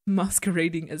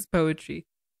masquerading as poetry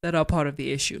that are part of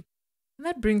the issue. And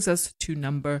that brings us to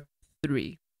number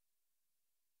 3.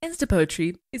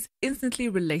 Instapoetry is instantly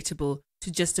relatable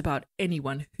to just about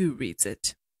anyone who reads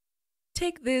it.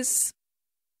 Take this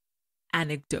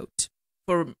anecdote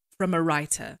from a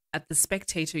writer at The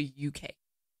Spectator UK.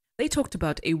 They talked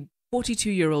about a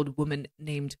 42-year-old woman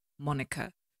named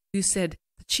Monica, who said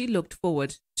that she looked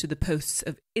forward to the posts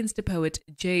of Instapoet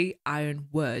J. Iron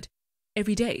Word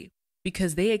every day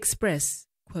because they express,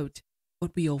 quote,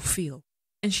 what we all feel.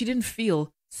 And she didn't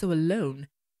feel so alone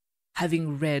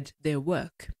having read their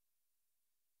work.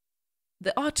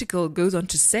 The article goes on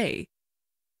to say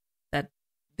that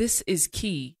this is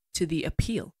key to the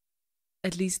appeal.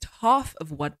 At least half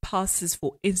of what passes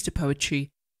for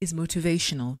Instapoetry is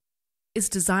motivational. It's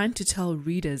designed to tell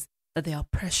readers that they are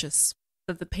precious,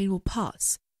 that the pain will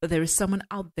pass, that there is someone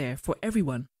out there for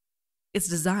everyone. It's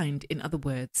designed, in other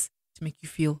words, to make you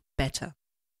feel better.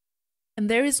 And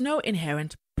there is no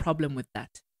inherent problem with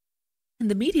that. In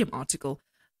the Medium article,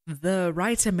 the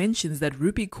writer mentions that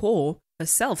Rupi Kaur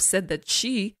herself said that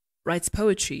she writes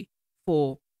poetry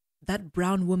for that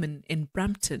brown woman in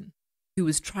Brampton who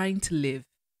was trying to live,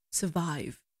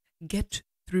 survive, get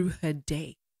through her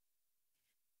day.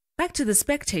 Back to the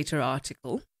Spectator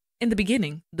article, in the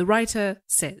beginning, the writer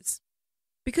says,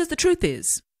 because the truth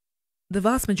is, the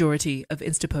vast majority of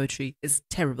Instapoetry is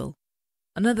terrible.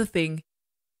 Another thing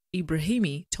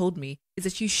Ibrahimi told me is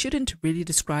that you shouldn't really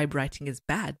describe writing as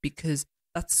bad because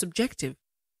that's subjective.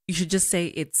 You should just say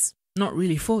it's not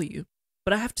really for you.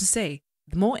 But I have to say,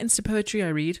 the more Instapoetry I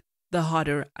read, the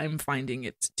harder I'm finding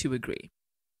it to agree.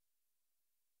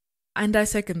 And I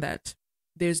second that.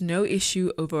 There's no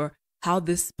issue over how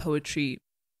this poetry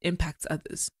impacts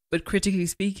others, but critically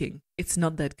speaking, it's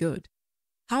not that good.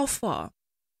 How far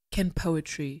can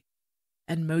poetry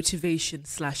and motivation /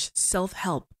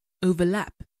 self-help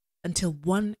overlap until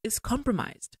one is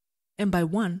compromised? And by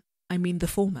one, I mean the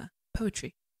former,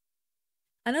 poetry.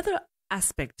 Another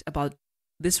aspect about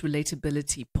this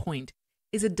relatability point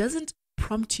is it doesn't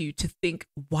prompt you to think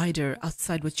wider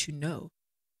outside what you know.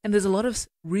 And there's a lot of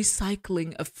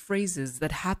recycling of phrases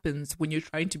that happens when you're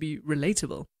trying to be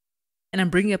relatable. And I'm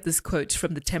bringing up this quote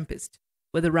from The Tempest,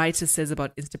 where the writer says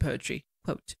about Instapoetry,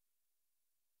 quote,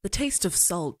 the taste of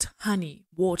salt, honey,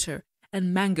 water,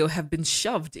 and mango have been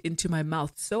shoved into my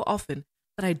mouth so often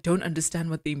that I don't understand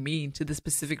what they mean to the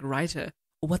specific writer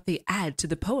or what they add to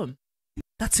the poem.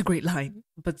 That's a great line,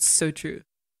 but so true.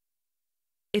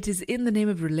 It is in the name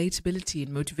of relatability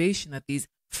and motivation that these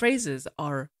phrases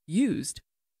are used.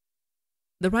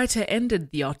 The writer ended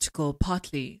the article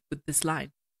partly with this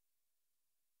line.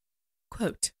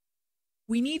 Quote,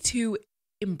 we need to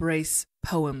embrace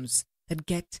poems that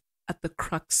get at the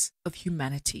crux of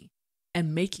humanity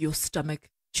and make your stomach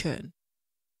churn.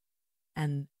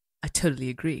 And I totally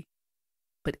agree.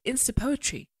 But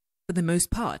Instapoetry, for the most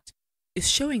part, is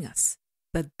showing us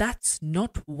that that's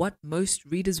not what most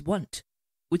readers want,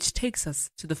 which takes us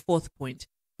to the fourth point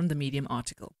from the Medium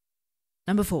article.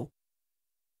 Number 4.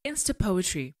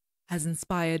 Instapoetry has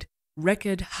inspired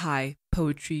record-high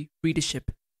poetry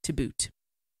readership to boot.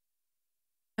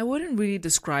 I wouldn't really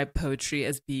describe poetry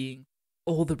as being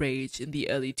all the rage in the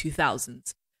early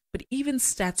 2000s, but even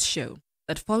stats show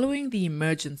that following the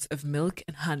emergence of Milk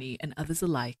and Honey and others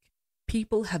alike,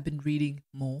 people have been reading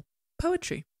more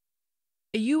poetry.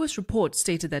 A US report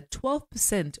stated that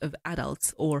 12% of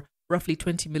adults, or roughly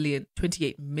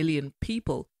 28 million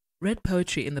people, read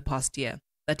poetry in the past year,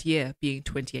 that year being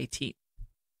 2018.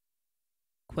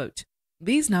 Quote,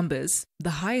 these numbers, the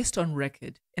highest on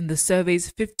record in the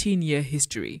survey's 15-year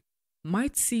history,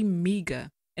 might seem meager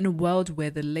in a world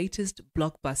where the latest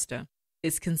blockbuster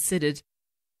is considered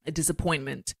a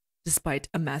disappointment despite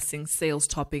amassing sales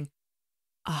topping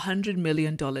 $100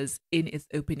 million in its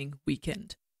opening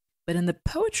weekend. But in the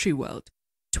poetry world,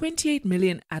 28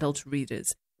 million adult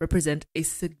readers represent a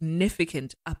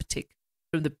significant uptick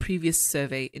from the previous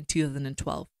survey in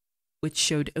 2012, which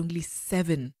showed only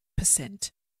 7%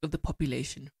 of the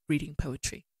population reading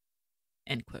poetry.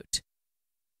 End quote.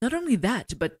 Not only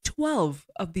that, but 12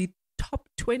 of the top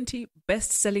 20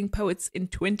 best-selling poets in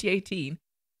 2018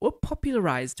 were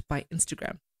popularized by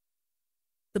Instagram.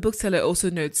 The bookseller also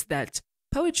notes that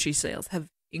poetry sales have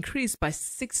increased by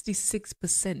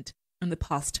 66% in the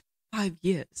past 5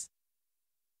 years.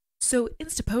 So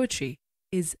Instapoetry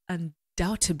is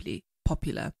undoubtedly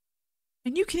popular,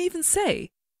 and you can even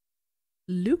say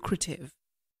lucrative.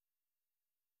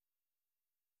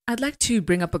 I'd like to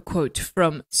bring up a quote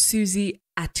from Susie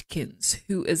Atkins,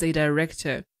 who is a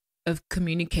director of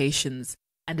communications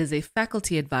and is a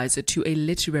faculty advisor to a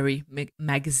literary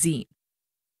magazine.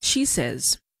 She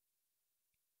says,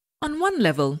 on one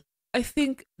level, I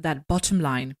think that bottom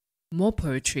line, more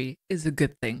poetry is a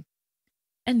good thing.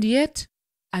 And yet,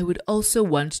 I would also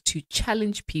want to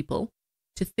challenge people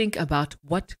to think about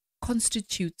what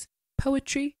constitutes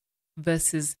poetry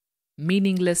versus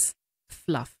meaningless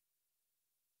fluff.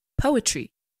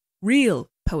 Poetry, real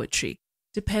poetry,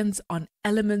 depends on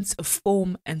elements of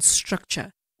form and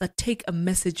structure that take a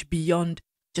message beyond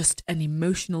just an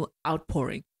emotional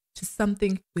outpouring to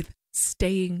something with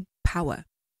staying power.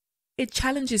 It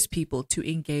challenges people to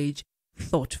engage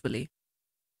thoughtfully.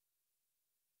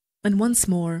 And once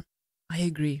more, I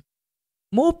agree.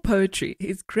 More poetry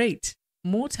is great,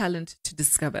 more talent to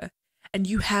discover, and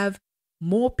you have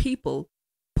more people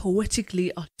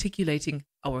poetically articulating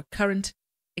our current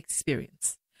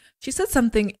experience. She said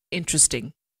something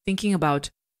interesting, thinking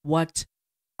about what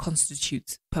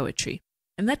constitutes poetry.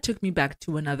 And that took me back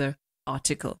to another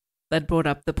article that brought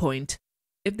up the point.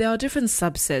 If there are different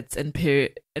subsets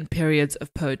and periods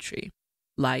of poetry,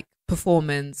 like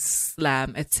performance,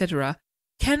 slam, etc.,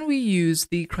 can we use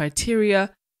the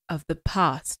criteria of the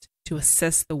past to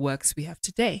assess the works we have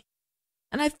today?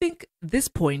 And I think this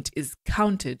point is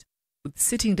countered with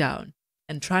sitting down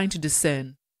and trying to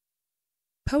discern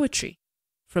poetry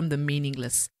from the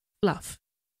meaningless fluff.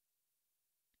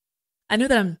 I know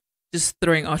that I'm just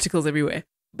throwing articles everywhere,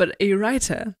 but a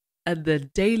writer at the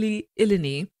Daily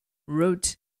Illini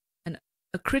wrote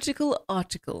a critical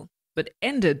article, but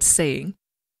ended saying,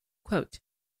 quote,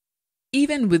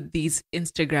 "Even with these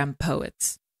Instagram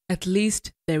poets, at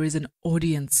least there is an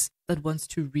audience that wants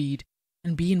to read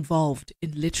and be involved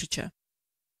in literature.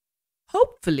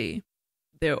 Hopefully,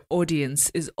 their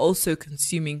audience is also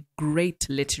consuming great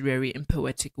literary and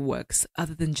poetic works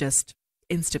other than just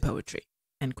Instapoetry,"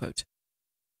 end quote.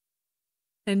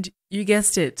 And you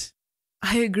guessed it,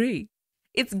 I agree.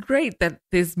 It's great that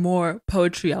there's more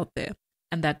poetry out there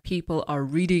and that people are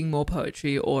reading more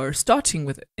poetry or starting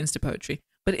with Instapoetry.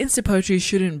 But Instapoetry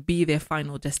shouldn't be their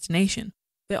final destination.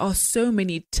 There are so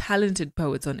many talented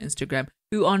poets on Instagram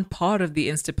who aren't part of the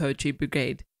Instapoetry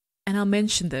brigade, and I'll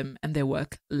mention them and their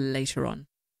work later on.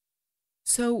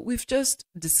 So we've just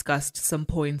discussed some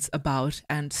points about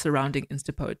and surrounding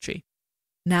Instapoetry.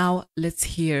 Now let's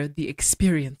hear the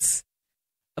experience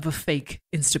of a fake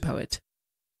Instapoet.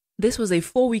 This was a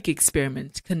 4-week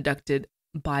experiment conducted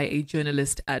by a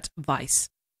journalist at Vice.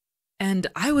 And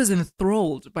I was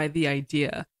enthralled by the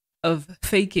idea of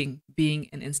faking being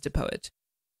an Instapoet.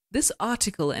 This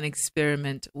article and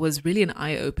experiment was really an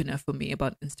eye-opener for me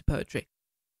about Instapoetry.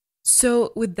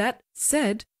 So with that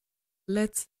said,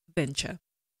 let's venture.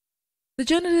 The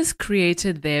journalists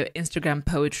created their Instagram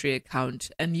poetry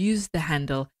account and used the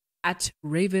handle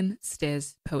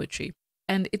 @RavenStaresPoetry.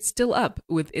 And it's still up,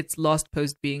 with its last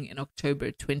post being in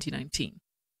October 2019.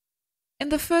 In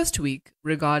the first week,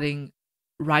 regarding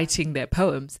writing their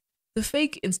poems, the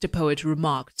fake Instapoet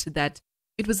remarked that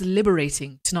it was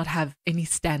liberating to not have any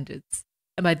standards,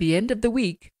 and by the end of the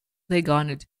week, they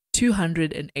garnered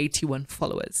 281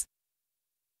 followers.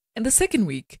 In the second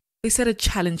week, they set a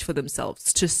challenge for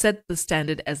themselves to set the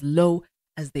standard as low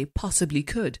as they possibly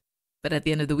could, but at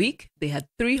the end of the week, they had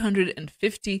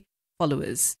 350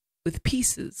 followers, with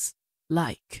pieces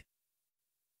like,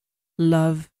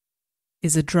 "Love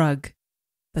is a drug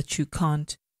that you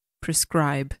can't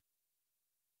prescribe.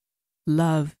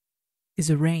 Love is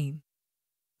a rain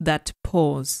that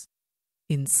pours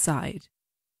inside."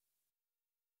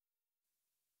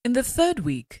 In the third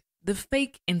week, the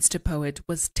fake Instapoet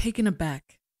was taken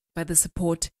aback by the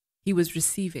support he was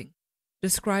receiving,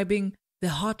 describing the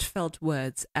heartfelt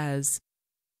words as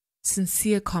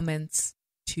sincere comments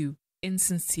to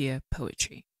insincere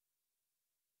poetry.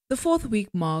 The fourth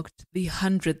week marked the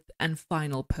 100th and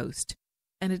final post,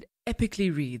 and it epically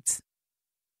reads,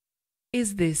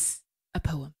 "Is this a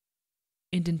poem?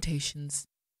 Indentations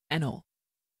and all."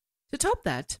 To top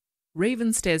that,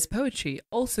 RavenStaresPoetry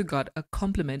also got a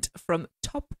compliment from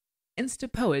top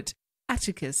Instapoet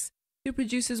Atticus, who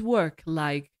produces work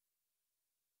like,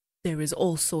 "There is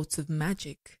all sorts of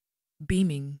magic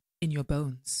beaming in your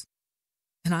bones."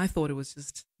 And I thought it was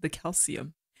just the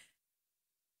calcium.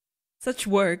 Such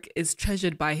work is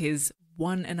treasured by his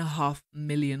 1.5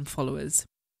 million followers.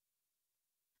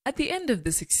 At the end of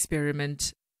this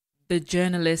experiment, the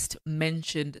journalist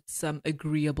mentioned some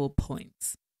agreeable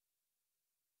points.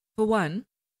 For one,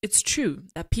 it's true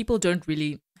that people don't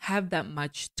really have that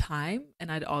much time,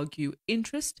 and I'd argue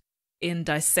interest, in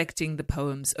dissecting the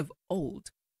poems of old.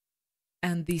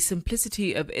 And the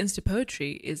simplicity of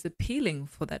Instapoetry is appealing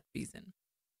for that reason.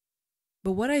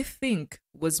 But what I think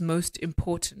was most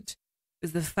important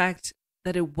is the fact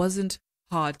that it wasn't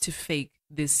hard to fake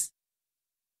this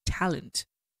talent.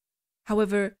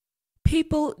 However,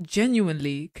 people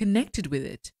genuinely connected with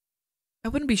it. I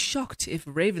wouldn't be shocked if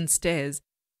Raven Stares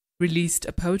released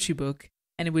a poetry book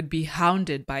and it would be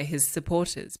hounded by his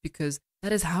supporters, because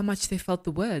that is how much they felt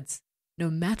the words, no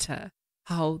matter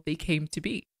how they came to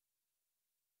be.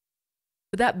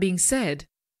 With that being said,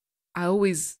 I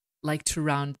always like to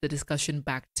round the discussion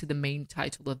back to the main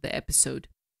title of the episode.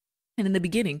 And in the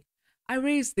beginning, I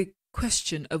raised the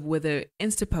question of whether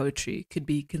Instapoetry could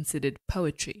be considered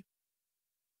poetry.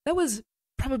 That was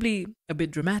probably a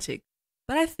bit dramatic,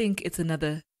 but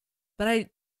I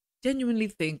genuinely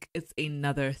think it's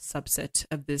another subset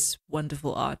of this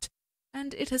wonderful art,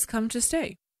 and it has come to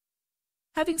stay.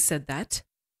 Having said that,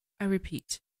 I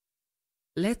repeat,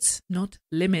 let's not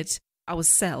limit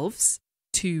ourselves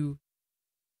to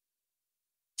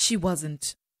she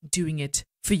wasn't doing it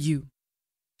for you.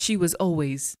 She was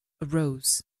always a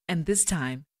rose, and this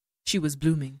time she was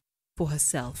blooming for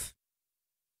herself.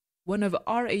 One of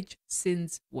R.H.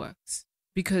 Sin's works,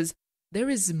 because there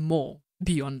is more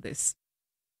beyond this.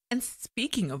 And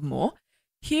speaking of more,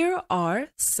 here are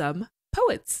some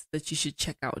poets that you should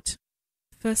check out.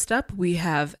 First up, we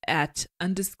have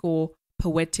 @_poetic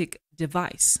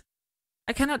device.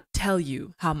 I cannot tell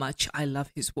you how much I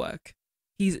love his work.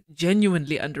 He's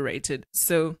genuinely underrated,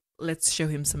 so let's show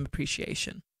him some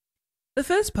appreciation. The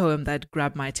first poem that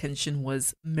grabbed my attention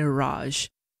was Mirage,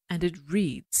 and it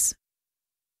reads,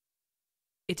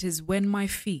 "It is when my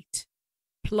feet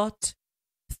plot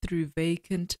through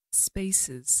vacant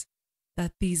spaces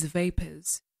that these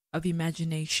vapors of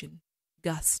imagination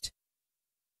gust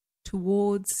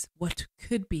towards what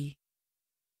could be,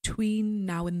 tween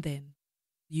now and then,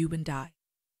 you and I,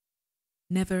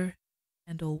 never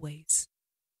and always.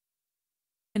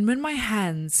 And when my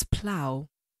hands plow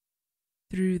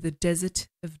through the desert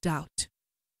of doubt,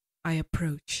 I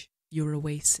approach your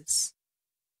oasis,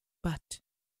 but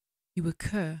you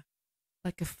occur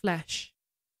like a flash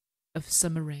of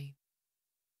summer rain."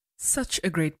 Such a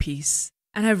great piece,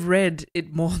 and I've read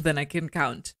it more than I can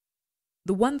count.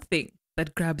 The one thing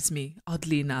that grabs me,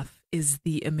 oddly enough, is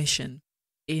the omission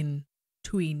in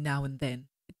tween now and then.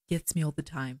 It gets me all the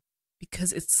time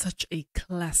because it's such a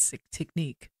classic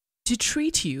technique. To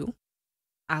treat you,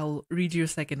 I'll read your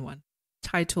second one,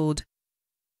 titled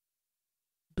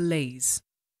Blaze.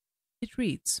 It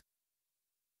reads,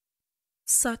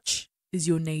 "Such is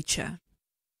your nature.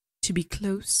 To be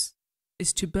close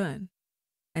is to burn,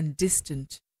 and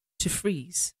distant to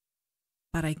freeze.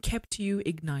 But I kept you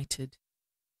ignited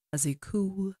as a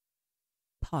cool,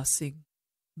 passing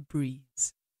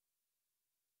breeze."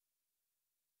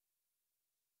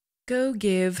 Go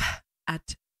give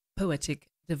 @poetic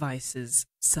devices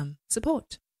some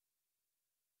support.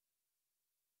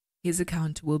 His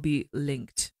account will be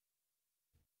linked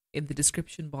in the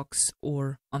description box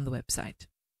or on the website.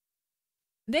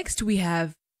 Next, we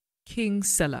have King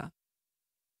Sela,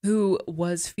 who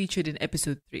was featured in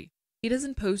episode 3. He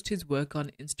doesn't post his work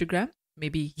on Instagram,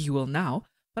 maybe he will now,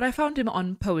 but I found him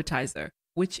on Poetizer,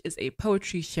 which is a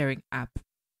poetry sharing app.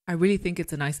 I really think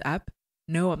it's a nice app.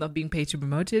 No, I'm not being paid to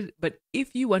promote it, but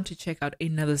if you want to check out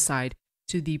another side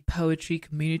to the poetry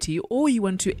community, or you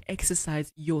want to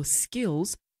exercise your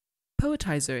skills,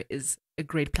 Poetizer is a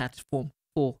great platform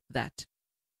for that.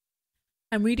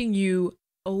 I'm reading you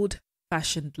Old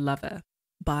Fashioned Lover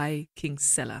by King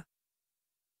Sela.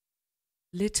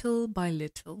 Little by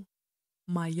little,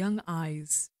 my young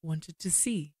eyes wanted to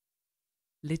see.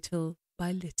 Little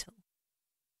by little,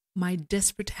 my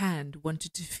desperate hand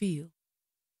wanted to feel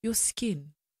your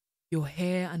skin, your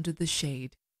hair under the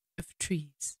shade of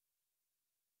trees.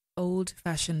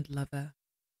 Old-fashioned lover,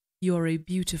 you are a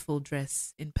beautiful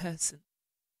dress in person,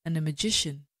 and a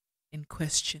magician in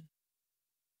question.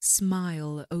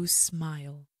 Smile, oh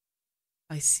smile,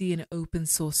 I see an open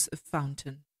source of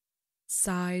fountain,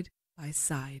 side by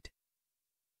side.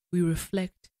 We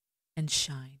reflect and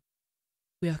shine.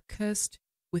 We are cursed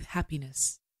with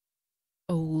happiness.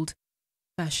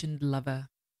 Old-fashioned lover,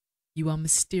 you are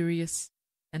mysterious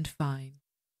and fine,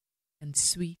 and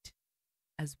sweet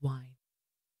as wine.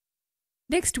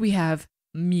 Next we have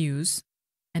Muse,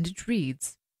 and it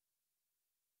reads,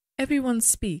 Everyone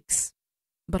speaks,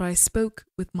 but I spoke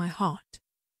with my heart,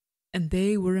 and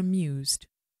they were amused.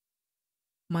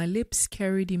 My lips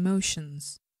carried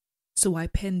emotions, so I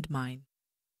penned mine,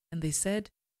 and they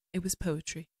said it was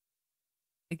poetry.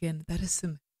 Again, that is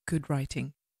some good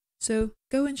writing. So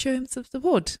go and show him some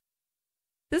support.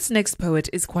 This next poet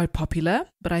is quite popular,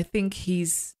 but I think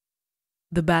he's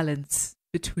the balance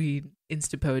between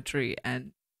Instapoetry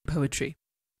and poetry.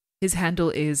 His handle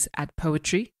is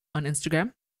 @poetry on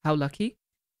Instagram. How lucky.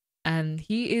 And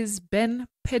he is Ben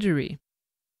Pedary.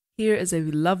 Here is a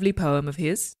lovely poem of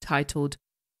his titled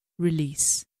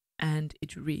Release, and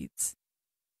it reads,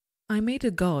 I made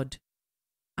a god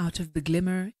out of the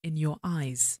glimmer in your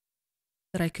eyes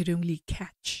that I could only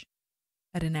catch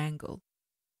at an angle.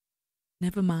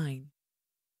 Never mine,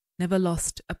 never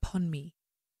lost upon me,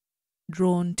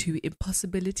 drawn to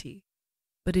impossibility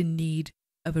but in need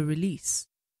of a release,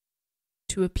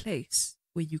 to a place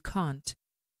where you can't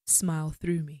smile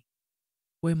through me,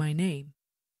 where my name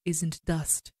isn't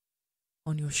dust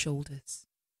on your shoulders.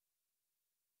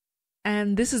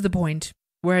 And this is the point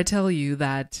where I tell you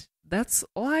that that's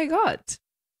all I got.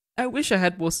 I wish I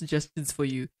had more suggestions for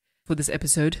you for this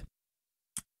episode,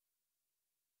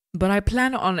 but I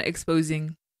plan on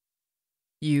exposing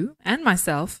you and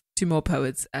myself to more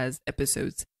poets as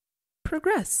episodes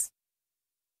progress.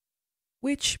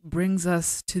 Which brings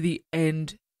us to the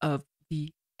end of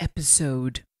the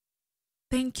episode.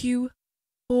 Thank you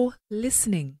for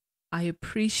listening. I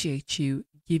appreciate you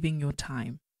giving your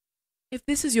time. If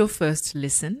this is your first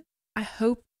listen, I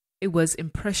hope it was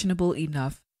impressionable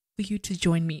enough for you to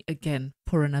join me again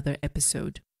for another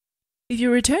episode. If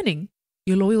you're returning,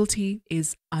 your loyalty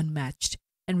is unmatched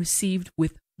and received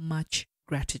with much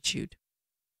gratitude.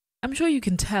 I'm sure you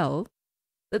can tell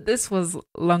that this was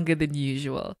longer than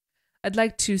usual. I'd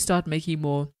like to start making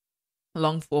more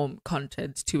long-form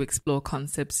content to explore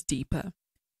concepts deeper.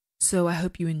 So I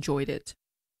hope you enjoyed it.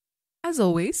 As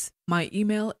always, my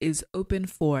email is open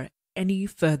for any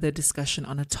further discussion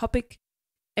on a topic,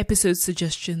 episode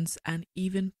suggestions, and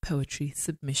even poetry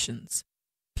submissions.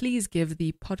 Please give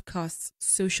the podcast's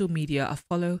social media a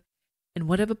follow, and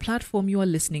whatever platform you are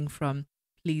listening from,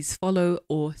 please follow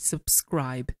or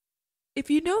subscribe. If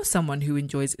you know someone who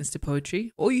enjoys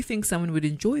Instapoetry, or you think someone would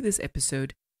enjoy this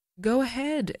episode, go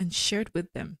ahead and share it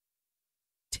with them.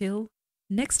 Till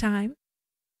next time.